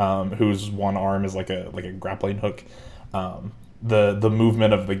 whose one arm is like a grappling hook. The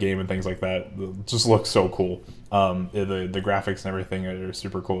movement of the game and things like that just looks so cool. The graphics and everything are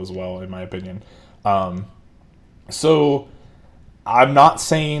super cool as well, in my opinion. So I'm not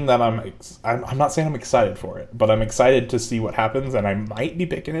saying that I'm not saying I'm excited for it, but I'm excited to see what happens, and I might be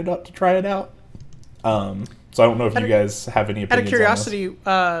picking it up to try it out. So I don't know if you guys have any opinions. Out of curiosity,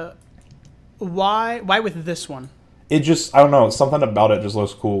 why with this one? It just, I don't know, something about it just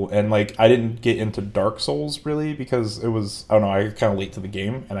looks cool. And, like, I didn't get into Dark Souls, really, because it was, I don't know, I got kind of late to the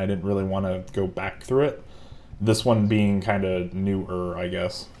game, and I didn't really want to go back through it. This one being kind of newer, I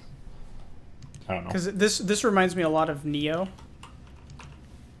guess. I don't know. Because this reminds me a lot of Nioh.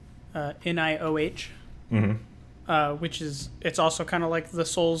 Nioh. Mm-hmm. Which is, it's also kind of like the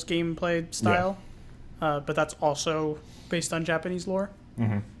Souls gameplay style. Yeah. But that's also based on Japanese lore.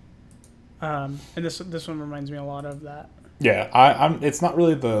 Mm-hmm. And this one reminds me a lot of that. Yeah, I'm. It's not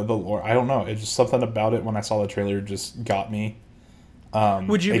really the lore. I don't know. It's just something about it when I saw the trailer just got me.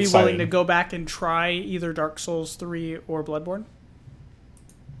 Would you be excited. willing to go back and try either Dark Souls 3 or Bloodborne?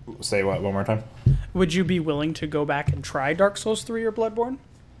 Say what? One more time. Would you be willing to go back and try Dark Souls 3 or Bloodborne?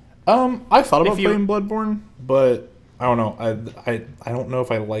 I thought about playing Bloodborne, but I don't know. I don't know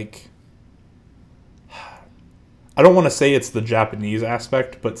if I like. I don't want to say it's the Japanese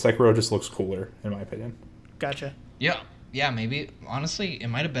aspect, but Sekiro just looks cooler, in my opinion. Gotcha. Yeah, maybe, honestly, it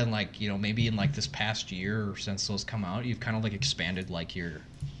might have been, like, you know, maybe in, like, this past year or since those come out, you've kind of, like, expanded, like, your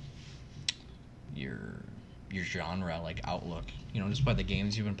genre, like, outlook, you know, just by the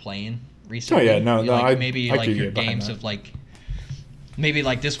games you've been playing recently. Oh, yeah, no, like, maybe, like, your games have, like, maybe,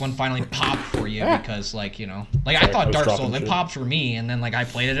 like, this one finally popped for you because, like, you know, like, I thought Dark Souls, it popped for me, and then, like, I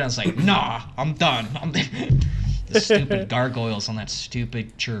played it, and I was like, nah, I'm done. The stupid gargoyles on that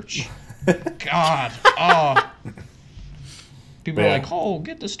stupid church. God. Oh. People are like, oh,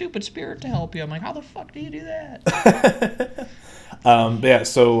 get the stupid spirit to help you. I'm like, how the fuck do you do that? Yeah,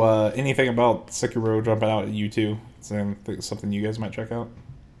 so anything about Sekiro jumping out at you two? Something you guys might check out?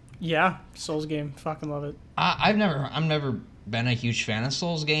 Yeah, Souls game. Fucking love it. I've never been a huge fan of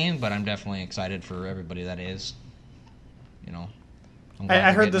Souls game, but I'm definitely excited for everybody that is. You know.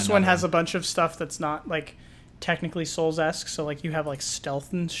 I heard this one has a bunch of stuff that's not, like, technically Souls-esque, so, like, you have, like,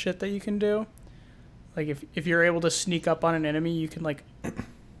 stealth and shit that you can do. Like, if you're able to sneak up on an enemy, you can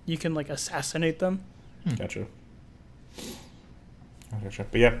assassinate them. Gotcha.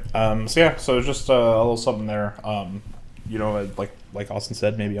 But yeah, so just a little something there. You know, like Austin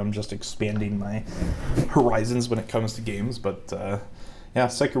said, maybe I'm just expanding my horizons when it comes to games. But yeah,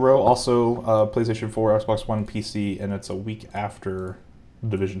 Sekiro also PlayStation 4, Xbox One, PC, and it's a week after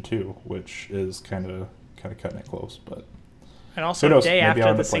Division 2, which is kind of cutting it close. But and also a day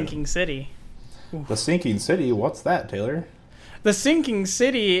after The Sinking City. Oof. The Sinking City? What's that, Taylor? The Sinking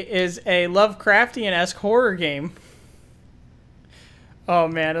City is a Lovecraftian-esque horror game. Oh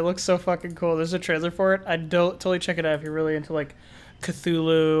man, it looks so fucking cool. There's a trailer for it. I'd totally check it out if you're really into, like,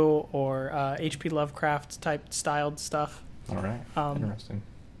 Cthulhu or H.P. Lovecraft type styled stuff. All right, interesting.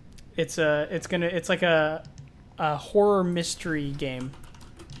 It's like a horror mystery game.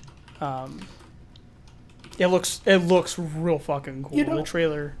 It looks real fucking cool. You know, the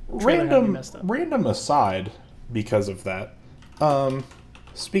trailer had me messed up. Random aside, because of that.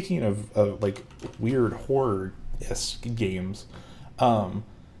 Speaking of like weird horror-esque games,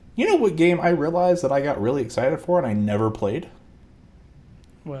 you know what game I realized that I got really excited for and I never played?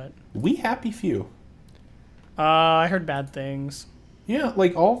 What? We Happy Few. I heard bad things. Yeah,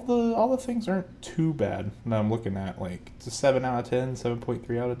 like all the things aren't too bad. Now I'm looking at, like, it's a 7 out of 10,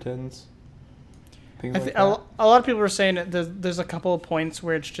 7.3 out of 10s. things like that. A lot of people were saying that there's a couple of points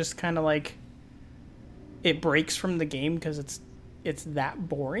where it's just kind of like it breaks from the game because it's that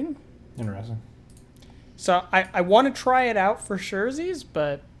boring. Interesting. So I want to try it out for surezies,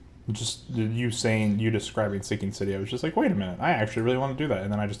 but just you describing Sinking City, I was just like, wait a minute, I actually really want to do that,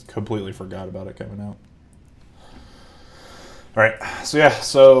 and then I just completely forgot about it coming out. All right, so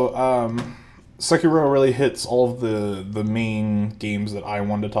Sekiro really hits all of the main games that I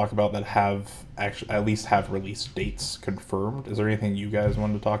wanted to talk about that have actually at least have release dates confirmed. Is there anything you guys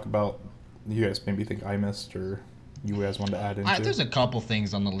wanted to talk about? You guys maybe think I missed, or you guys wanted to add into? There's a couple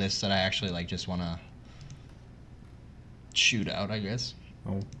things on the list that I actually just want to shoot out, I guess.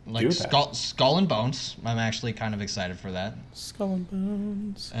 Oh, Skull and Bones. I'm actually kind of excited for that. Skull and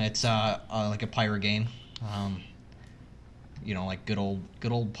Bones. It's like a pirate game. Like good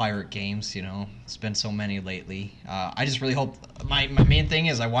old pirate games. It's been so many lately. I just really hope my main thing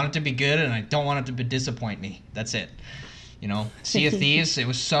is I want it to be good, and I don't want it to disappoint me. That's it. Sea of Thieves. It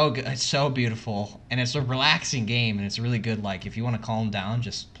was so good. It's so beautiful, and it's a relaxing game, and it's really good. Like if you want to calm down,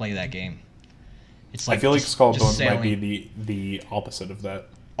 just play that game. It's like I feel like Skull and Bones might be the opposite of that.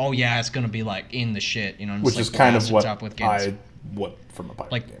 Oh yeah, it's gonna be like in the shit, which is kind of what from a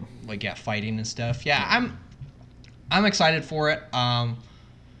pirate game. Like fighting and stuff. Yeah, I'm excited for it. I'll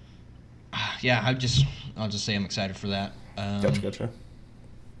just say I'm excited for that. Gotcha.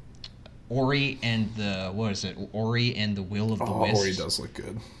 Ori and the Will of the Wisps. Ori does look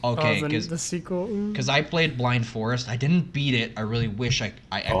good. Okay, the sequel. Because I played Blind Forest. I didn't beat it. I really wish I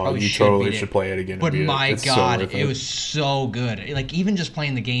probably you should totally beat should it. play it again. But my God, it was so good. Like even just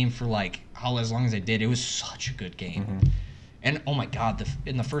playing the game for as long as I did, it was such a good game. Mm-hmm. And oh my God,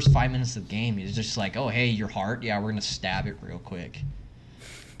 in the first 5 minutes of the game, it's just like, oh hey, your heart, yeah, we're gonna stab it real quick.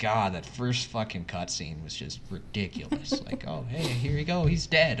 God, that first fucking cutscene was just ridiculous. Like, oh hey, here you go, he's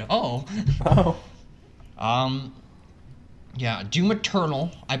dead. Oh. Yeah, Doom Eternal.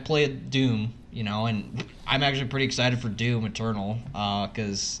 I played Doom, and I'm actually pretty excited for Doom Eternal,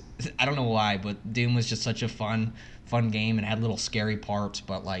 because I don't know why, but Doom was just such a fun game and had little scary parts,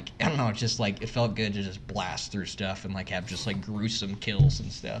 but I don't know, it's just it felt good to just blast through stuff and have just gruesome kills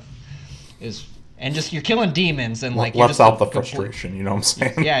and stuff. And just you're killing demons and you're lets just out the frustration, you know what I'm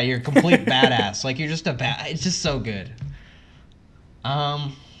saying? Yeah, you're a complete badass. You're just it's just so good.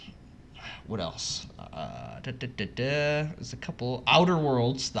 What else? There's a couple Outer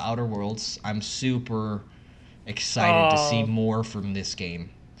Worlds. The Outer Worlds. I'm super excited to see more from this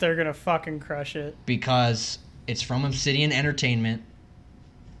game. They're gonna fucking crush it because it's from Obsidian Entertainment,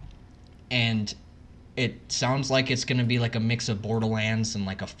 and it sounds like it's gonna be like a mix of Borderlands and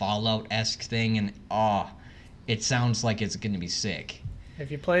a Fallout-esque thing, and it sounds like it's gonna be sick.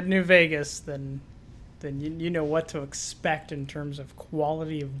 If you played New Vegas, then you know what to expect in terms of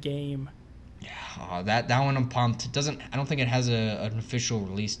quality of game. Yeah, that one I'm pumped. I don't think it has an official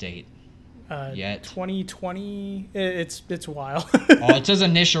release date yet. 2020. It's a while. It says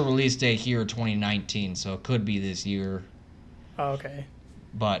initial release date here 2019, so it could be this year. Oh, okay.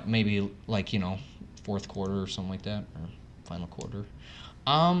 But maybe fourth quarter or something like that, or final quarter.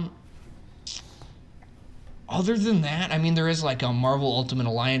 Other than that, I mean, there is a Marvel Ultimate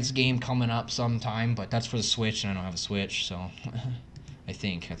Alliance game coming up sometime, but that's for the Switch, and I don't have a Switch, so I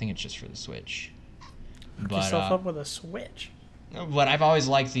think it's just for the Switch. Hook yourself up with a Switch. But I've always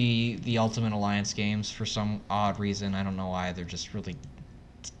liked the Ultimate Alliance games for some odd reason. I don't know why. They're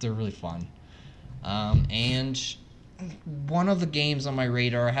really fun. And one of the games on my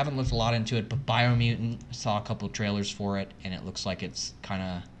radar, I haven't looked a lot into it, but Biomutant, saw a couple of trailers for it, and it looks like it's kind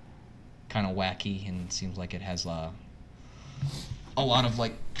of wacky, and it seems like it has a lot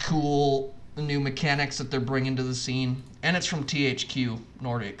of cool new mechanics that they're bringing to the scene. And it's from THQ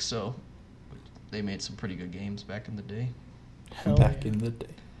Nordic, so they made some pretty good games back in the day. In the day.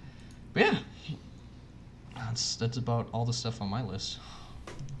 But yeah, that's about all the stuff on my list.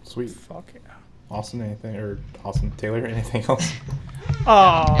 Sweet. Fuck yeah. Austin, Taylor, anything else?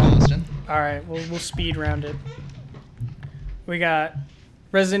 All right, we'll speed round it. We got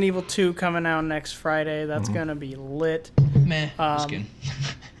Resident Evil 2 coming out next Friday. That's gonna be lit. Meh. Just kidding.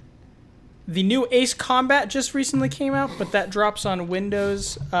 The new Ace Combat just recently came out, but that drops on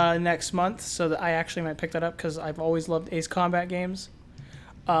Windows next month, so that I actually might pick that up because I've always loved Ace Combat games.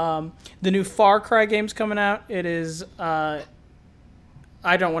 The new Far Cry game's coming out. It is...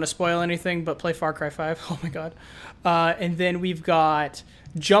 I don't want to spoil anything, but play Far Cry 5. Oh my god. And then we've got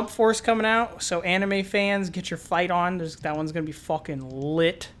Jump Force coming out. So anime fans, get your fight on. That one's going to be fucking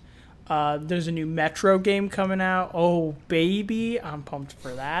lit. There's a new Metro game coming out. Oh, baby. I'm pumped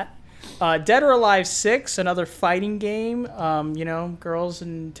for that. Dead or Alive 6, another fighting game. Girls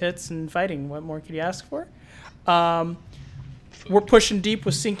and tits and fighting. What more could you ask for? We're pushing deep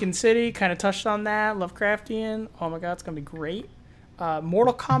with Sinking City. Kind of touched on that. Lovecraftian. Oh my god, it's going to be great.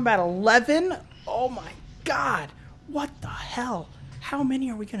 Mortal Kombat 11. Oh my god. What the hell? How many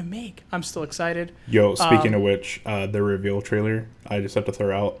are we going to make? I'm still excited. Yo, speaking of which, the reveal trailer, I just have to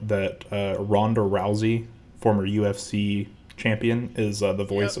throw out that Ronda Rousey, former UFC champion, is the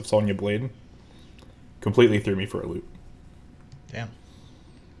voice of Sonya Blade. Completely threw me for a loop. Damn.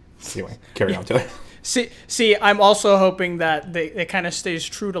 Anyway, carry on, Taylor. See, I'm also hoping that it kind of stays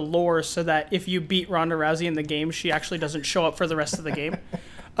true to lore so that if you beat Ronda Rousey in the game, she actually doesn't show up for the rest of the game.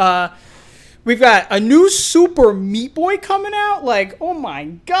 We've got a new Super Meat Boy coming out. Like, oh my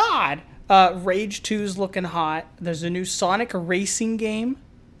god. Rage 2's looking hot. There's a new Sonic racing game.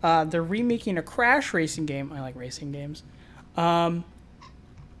 They're remaking a Crash racing game. I like racing games.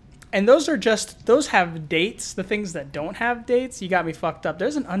 And those have dates. The things that don't have dates, you got me fucked up.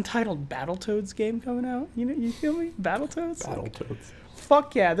 There's an Untitled Battletoads game coming out. You feel me? Battletoads? Battletoads.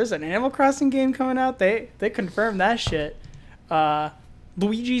 Fuck yeah. There's an Animal Crossing game coming out. They confirmed that shit.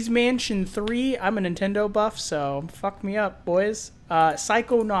 Luigi's Mansion 3. I'm a Nintendo buff, so fuck me up, boys.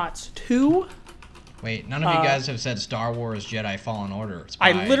 Psychonauts 2. Wait, none of you guys have said Star Wars Jedi Fallen Order.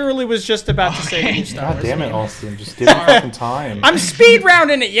 I literally was just about to say the new Star Wars. God damn it, Austin. Just give me fucking time. I'm speed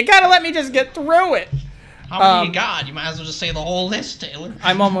rounding it. You gotta let me just get through it. How many you got? You might as well just say the whole list, Taylor.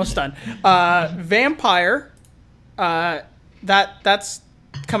 I'm almost done. Vampire. That's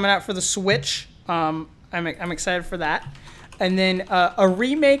coming out for the Switch. I'm excited for that. And then a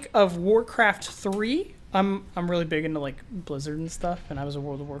remake of Warcraft 3. I'm really big into like Blizzard and stuff, and I was a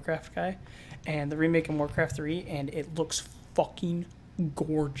World of Warcraft guy. And the remake of Warcraft 3, and it looks fucking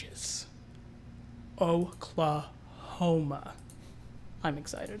gorgeous. Oklahoma. I'm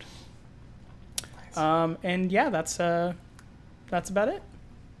excited. Nice. And yeah, that's about it.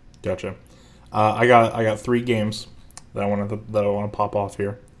 Gotcha. I got 3 games that I want to pop off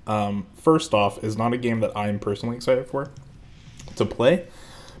here. First off is not a game that I'm personally excited for to play,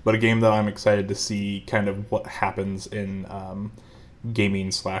 but a game that I'm excited to see kind of what happens in gaming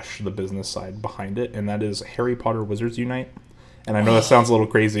 / the business side behind it, and that is Harry Potter Wizards Unite. And I know that sounds a little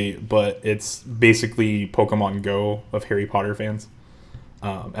crazy, but it's basically Pokemon Go of Harry Potter fans.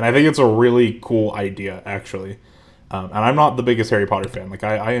 And I think it's a really cool idea, actually. And I'm not the biggest Harry Potter fan. Like,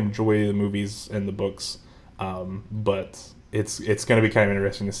 I enjoy the movies and the books, but it's going to be kind of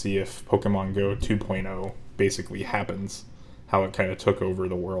interesting to see if Pokemon Go 2.0 basically happens, how it kind of took over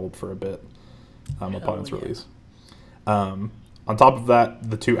the world for a bit upon its release. On top of that,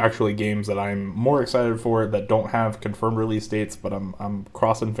 the 2 actually games that I'm more excited for that don't have confirmed release dates, but I'm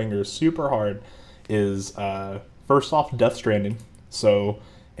crossing fingers super hard, is first off, Death Stranding. So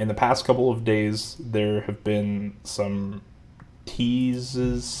in the past couple of days, there have been some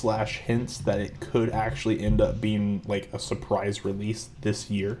teases / hints that it could actually end up being like a surprise release this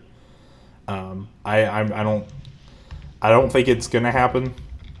year. I don't think it's gonna happen,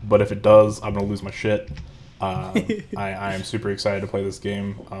 but if it does, I'm gonna lose my shit. I am super excited to play this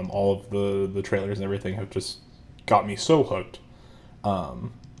game. All of the trailers and everything have just got me so hooked.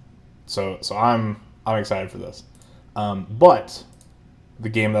 So I'm excited for this. But the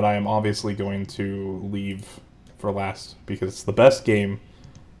game that I am obviously going to leave for last, because it's the best game,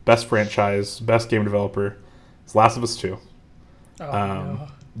 best franchise, best game developer, is Last of Us 2. No.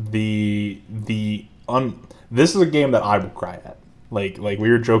 This is a game that I will cry at. Like we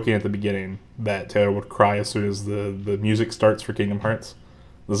were joking at the beginning that Taylor would cry as soon as the music starts for Kingdom Hearts.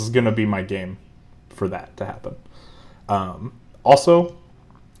 This is going to be my game for that to happen. Also,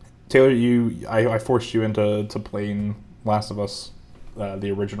 Taylor, I forced you into playing Last of Us,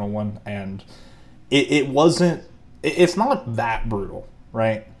 the original one, and it's not that brutal,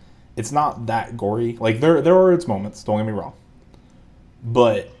 right? It's not that gory. Like, there are its moments, don't get me wrong.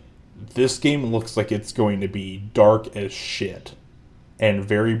 But this game looks like it's going to be dark as shit and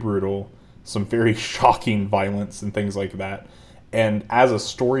very brutal, some very shocking violence and things like that. And as a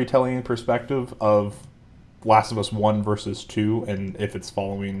storytelling perspective of Last of Us 1 versus 2, and if it's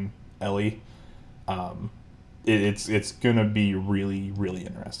following Ellie, it's going to be really, really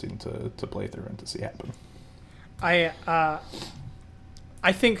interesting to play through and to see happen. I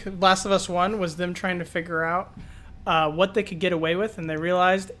think Last of Us 1 was them trying to figure out what they could get away with, and they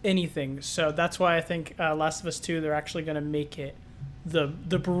realized anything. So that's why I think Last of Us 2, they're actually going to make it the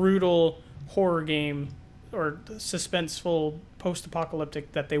brutal horror game or suspenseful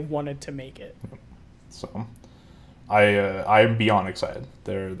post-apocalyptic that they wanted to make it. So I'm beyond excited.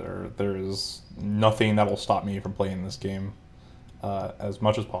 There is nothing that'll stop me from playing this game. as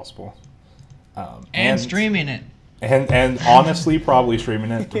much as possible. And streaming it. And honestly, probably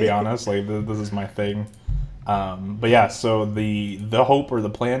streaming it, to be honest. Like, this is my thing. But yeah, so the hope or the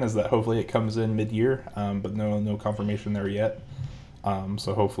plan is that hopefully it comes in mid-year, but no confirmation there yet.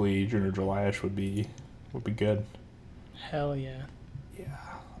 So hopefully June or July-ish would be good. Hell yeah.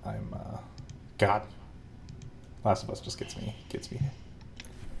 Yeah, God, Last of Us just gets me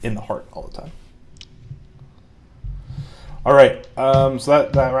in the heart all the time. All right, so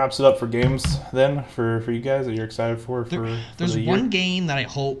that wraps it up for games then for you guys that you're excited for there's the one year. game that I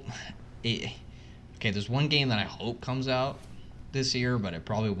hope there's one game that I hope comes out this year, but it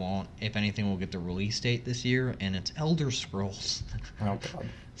probably won't. If anything, we'll get the release date this year, and it's Elder Scrolls. Oh God.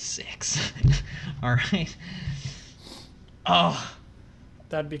 6. All right. Oh,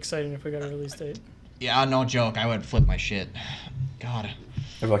 that'd be exciting if we got a release date. Yeah, no joke. I would flip my shit. God, I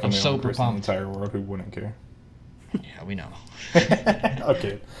feel like I'm the so only person in the pumped. entire world who wouldn't care. Yeah, we know.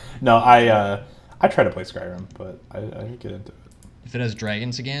 Okay. No, I try to play Skyrim, but I didn't get into it. If it has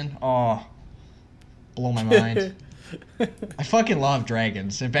dragons again, oh, blow my mind. I fucking love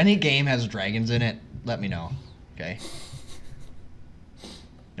dragons. If any game has dragons in it, let me know. Okay.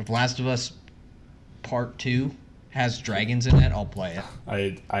 If Last of Us Part 2 has dragons in it, I'll play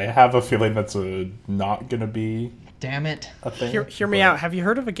it. I have a feeling that's not gonna be. Damn it. A thing. Hear me out. Have you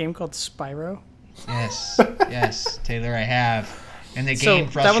heard of a game called Spyro? Yes, Taylor, I have. And the game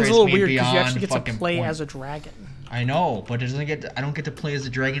frustrates that one's a little me weird because beyond you actually get to fucking play point. as a dragon. I know, but I don't get to play as a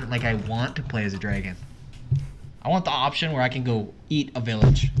dragon like I want to play as a dragon. I want the option where I can go eat a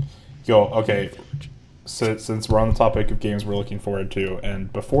village. Yo, okay. So, since we're on the topic of games we're looking forward to,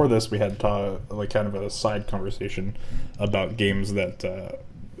 and before this we had like kind of a side conversation about games that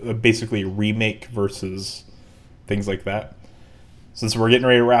basically remake versus things like that. Since we're getting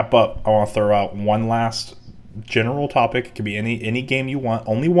ready to wrap up, I want to throw out one last general topic. It could be any game you want.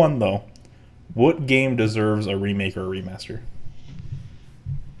 Only one, though. What game deserves a remake or a remaster?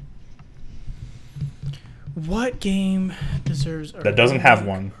 What game deserves a That doesn't remake? have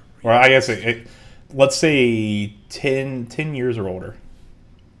one. Or I guess let's say 10 years or older.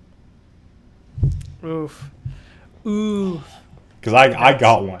 Oof. Because I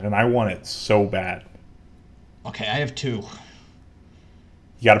got one, and I want it so bad. Okay, I have 2.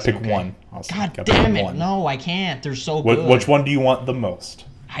 You got to pick okay. one. Austin. God Gotta pick damn it! one. No, I can't. They're so good. Which one do you want the most?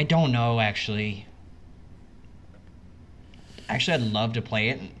 I don't know, actually. Actually, I'd love to play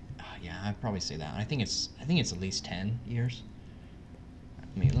it. Yeah, I'd probably say that. I think it's at least 10 years.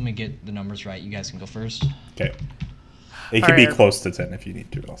 Let me get the numbers right. You guys can go first. Okay. It could be close to 10 if you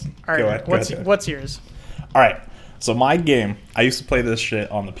need to, Austin. All right. Go ahead. What's yours? All right. So my game, I used to play this shit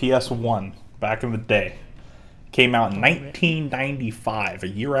on the PS1 back in the day. Came out in 1995, a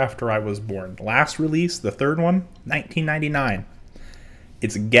year after I was born. Last release, the third one, 1999.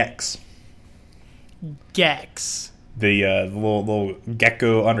 It's Gex. Gex. The little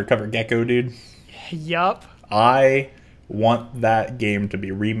gecko, undercover gecko dude. Yup. I want that game to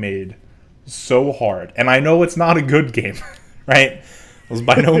be remade so hard. And I know it's not a good game, right? It was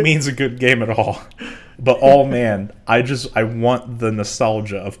by no means a good game at all. But oh man, I want the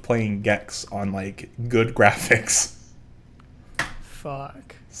nostalgia of playing Gex on like good graphics.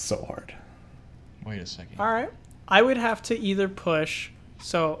 Fuck. So hard. Wait a second. All right. I would have to either push.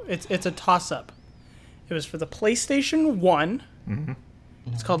 So it's a toss up. It was for the PlayStation 1. Mm-hmm.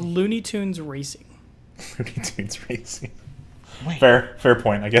 It's called Looney Tunes Racing. Looney Tunes Racing. Wait. Fair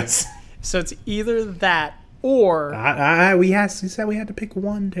point, I guess. So it's either that or we said we had to pick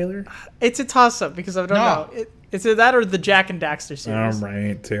one, Taylor. it's a toss up because I don't know. It's either that or the Jack and Daxter series. All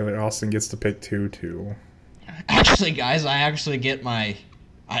right, Taylor. Austin gets to pick two too. Actually, guys, I'm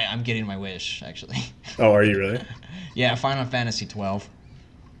getting my wish. Actually. Oh, are you really? Yeah, Final Fantasy 12.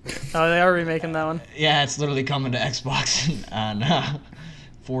 Oh, they are remaking that one. Yeah, it's literally coming to Xbox on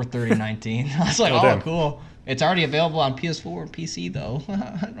 4/30/19. I was like, damn. Cool. It's already available on PS4 and PC though.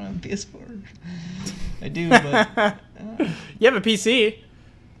 I don't have a PS4. I do, but You have a PC.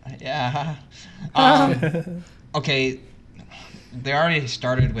 yeah. Okay, they already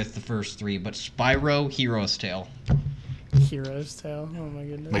started with the first 3, but Spyro Hero's Tale. Hero's Tale. Oh my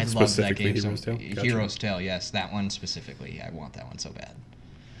goodness. Like I love that specifically game. Hero's Tale? Gotcha. Hero's Tale, yes, that one specifically. I want that one so bad.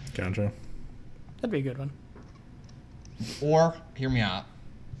 Gotcha. That'd be a good one. Or, hear me out,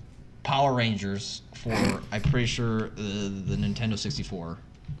 Power Rangers for, I'm pretty sure, the Nintendo 64.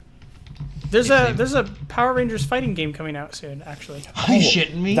 There's a Power Rangers fighting game coming out soon, actually. Are you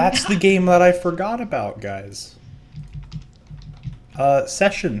shitting me? That's the game that I forgot about, guys.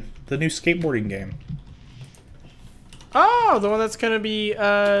 Session, the new skateboarding game. Oh, the one that's gonna be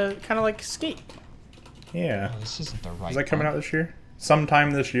kind of like Skate. Yeah. Oh, this isn't the right. Is that coming out this year?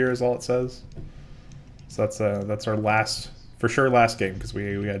 Sometime this year is all it says. So that's our last game because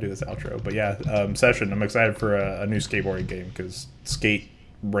we got to do this outro. But yeah, Session. I'm excited for a new skateboarding game because Skate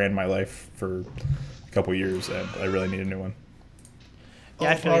ran my life for a couple years and I really need a new one.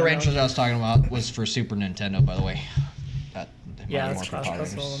 Yeah, Power Rangers I was talking about was for Super Nintendo, by the way. That's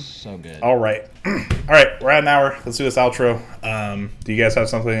so good. All right, we're at an hour. Let's do this outro. Do you guys have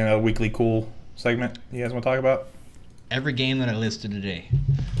something in a weekly cool segment you guys want to talk about? Every game that I listed today.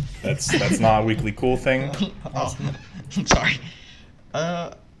 That's not a weekly cool thing. Oh, I'm sorry.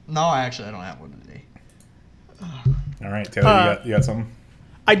 No, I don't have one today. All right, Taylor, you got something?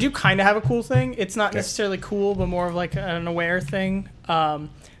 I do kind of have a cool thing. It's not necessarily cool, but more of like an aware thing. So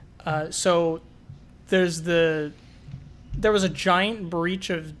there was a giant breach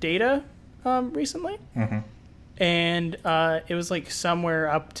of data recently, and it was like somewhere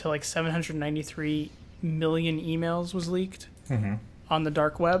up to like 793 million emails was leaked on the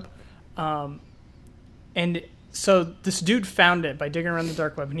dark web, and so this dude found it by digging around the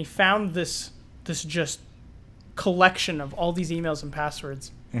dark web, and he found this just collection of all these emails and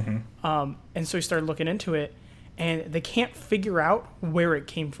passwords, and so he started looking into it, and they can't figure out where it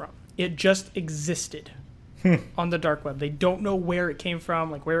came from. It just existed on the dark web. They don't know where it came from,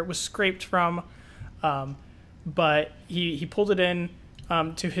 like where it was scraped from, but he pulled it in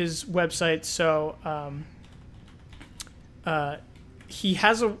to his website. So he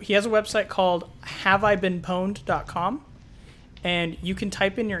has a website called haveibeenpwned.com, and you can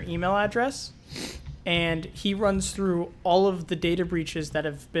type in your email address, and he runs through all of the data breaches that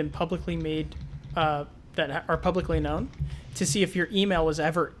have been publicly made, that are publicly known, to see if your email was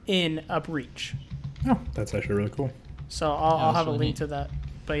ever in a breach. Oh, that's actually really cool. So I'll have a link to that.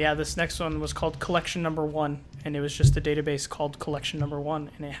 But yeah, this next one was called Collection Number 1, and it was just a database called Collection Number 1,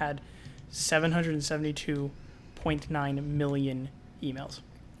 and it had 772.9 million emails.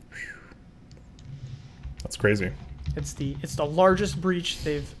 That's crazy. It's the largest breach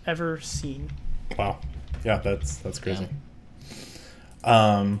they've ever seen. Wow. Yeah, that's crazy.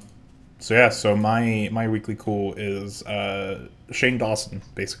 Yeah. So my weekly cool is Shane Dawson,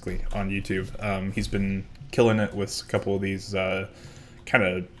 basically, on YouTube. He's been killing it with a couple of these kind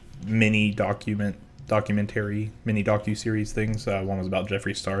of mini documentary mini docu-series things. One was about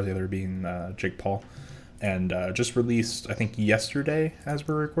Jeffree Star, the other being Jake Paul. And just released, I think, yesterday as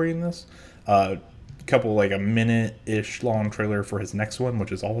we're recording this, a couple, like a minute-ish long trailer for his next one,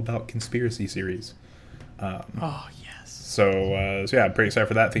 which is all about conspiracy series. Oh, yes. So yeah, I'm pretty excited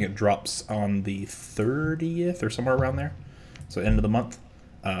for that. I think it drops on the 30th or somewhere around there. So end of the month.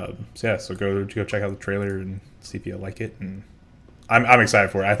 So go check out the trailer and see if you like it. And I'm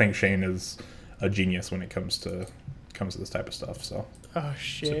excited for it. I think Shane is a genius when it comes to this type of stuff. So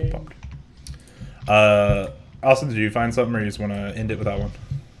shit. Super pumped. Austin, did you find something, or you just want to end it with that one?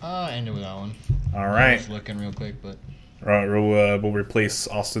 End it with that one. All right. I was looking real quick, but. All right, we'll replace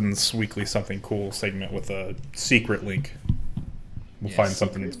Austin's weekly something cool segment with a secret link. We'll find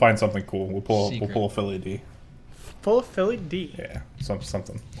something cool. We'll pull a Philly D. Pull a Philly D. Yeah,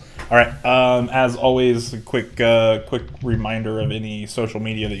 something. All right. As always, a quick reminder of any social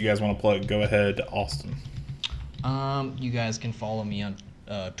media that you guys want to plug. Go ahead, Austin. You guys can follow me on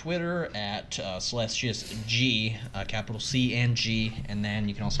Twitter at CelestiusG, capital C and G, and then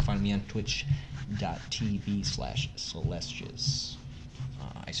you can also find me on twitch.tv/Celestius.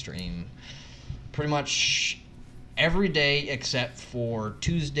 I stream pretty much every day except for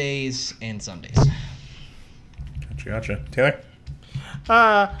Tuesdays and Sundays. Gotcha. Taylor?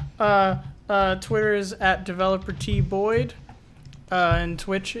 Twitter is at developertboyd, and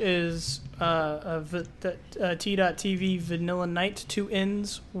Twitch is t.tv Vanilla Night, 2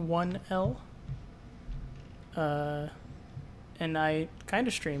 N's, 1 L. And I kind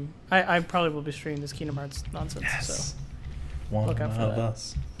of stream. I probably will be streaming this Kingdom Hearts nonsense. Yes. So One of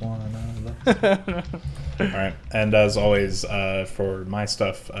us. All right. And as always, for my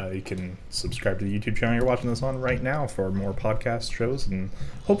stuff, you can subscribe to the YouTube channel you're watching this on right now for more podcast shows and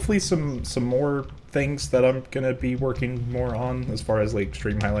hopefully some more things that I'm going to be working more on as far as like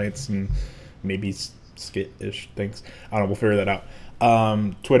stream highlights and maybe skit-ish things. I don't know. We'll figure that out.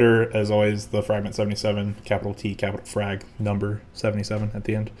 Twitter, as always, the Fragment77, capital T, capital Frag, number 77 at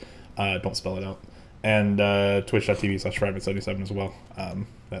the end. Don't spell it out. And twitch.tv/Fragment77 as well.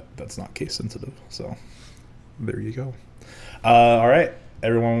 That's not case sensitive. So there you go. All right.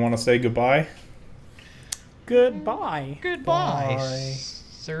 Everyone want to say goodbye? Goodbye. Goodbye.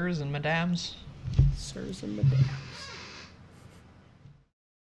 Sirs and madams. Sirs and madams.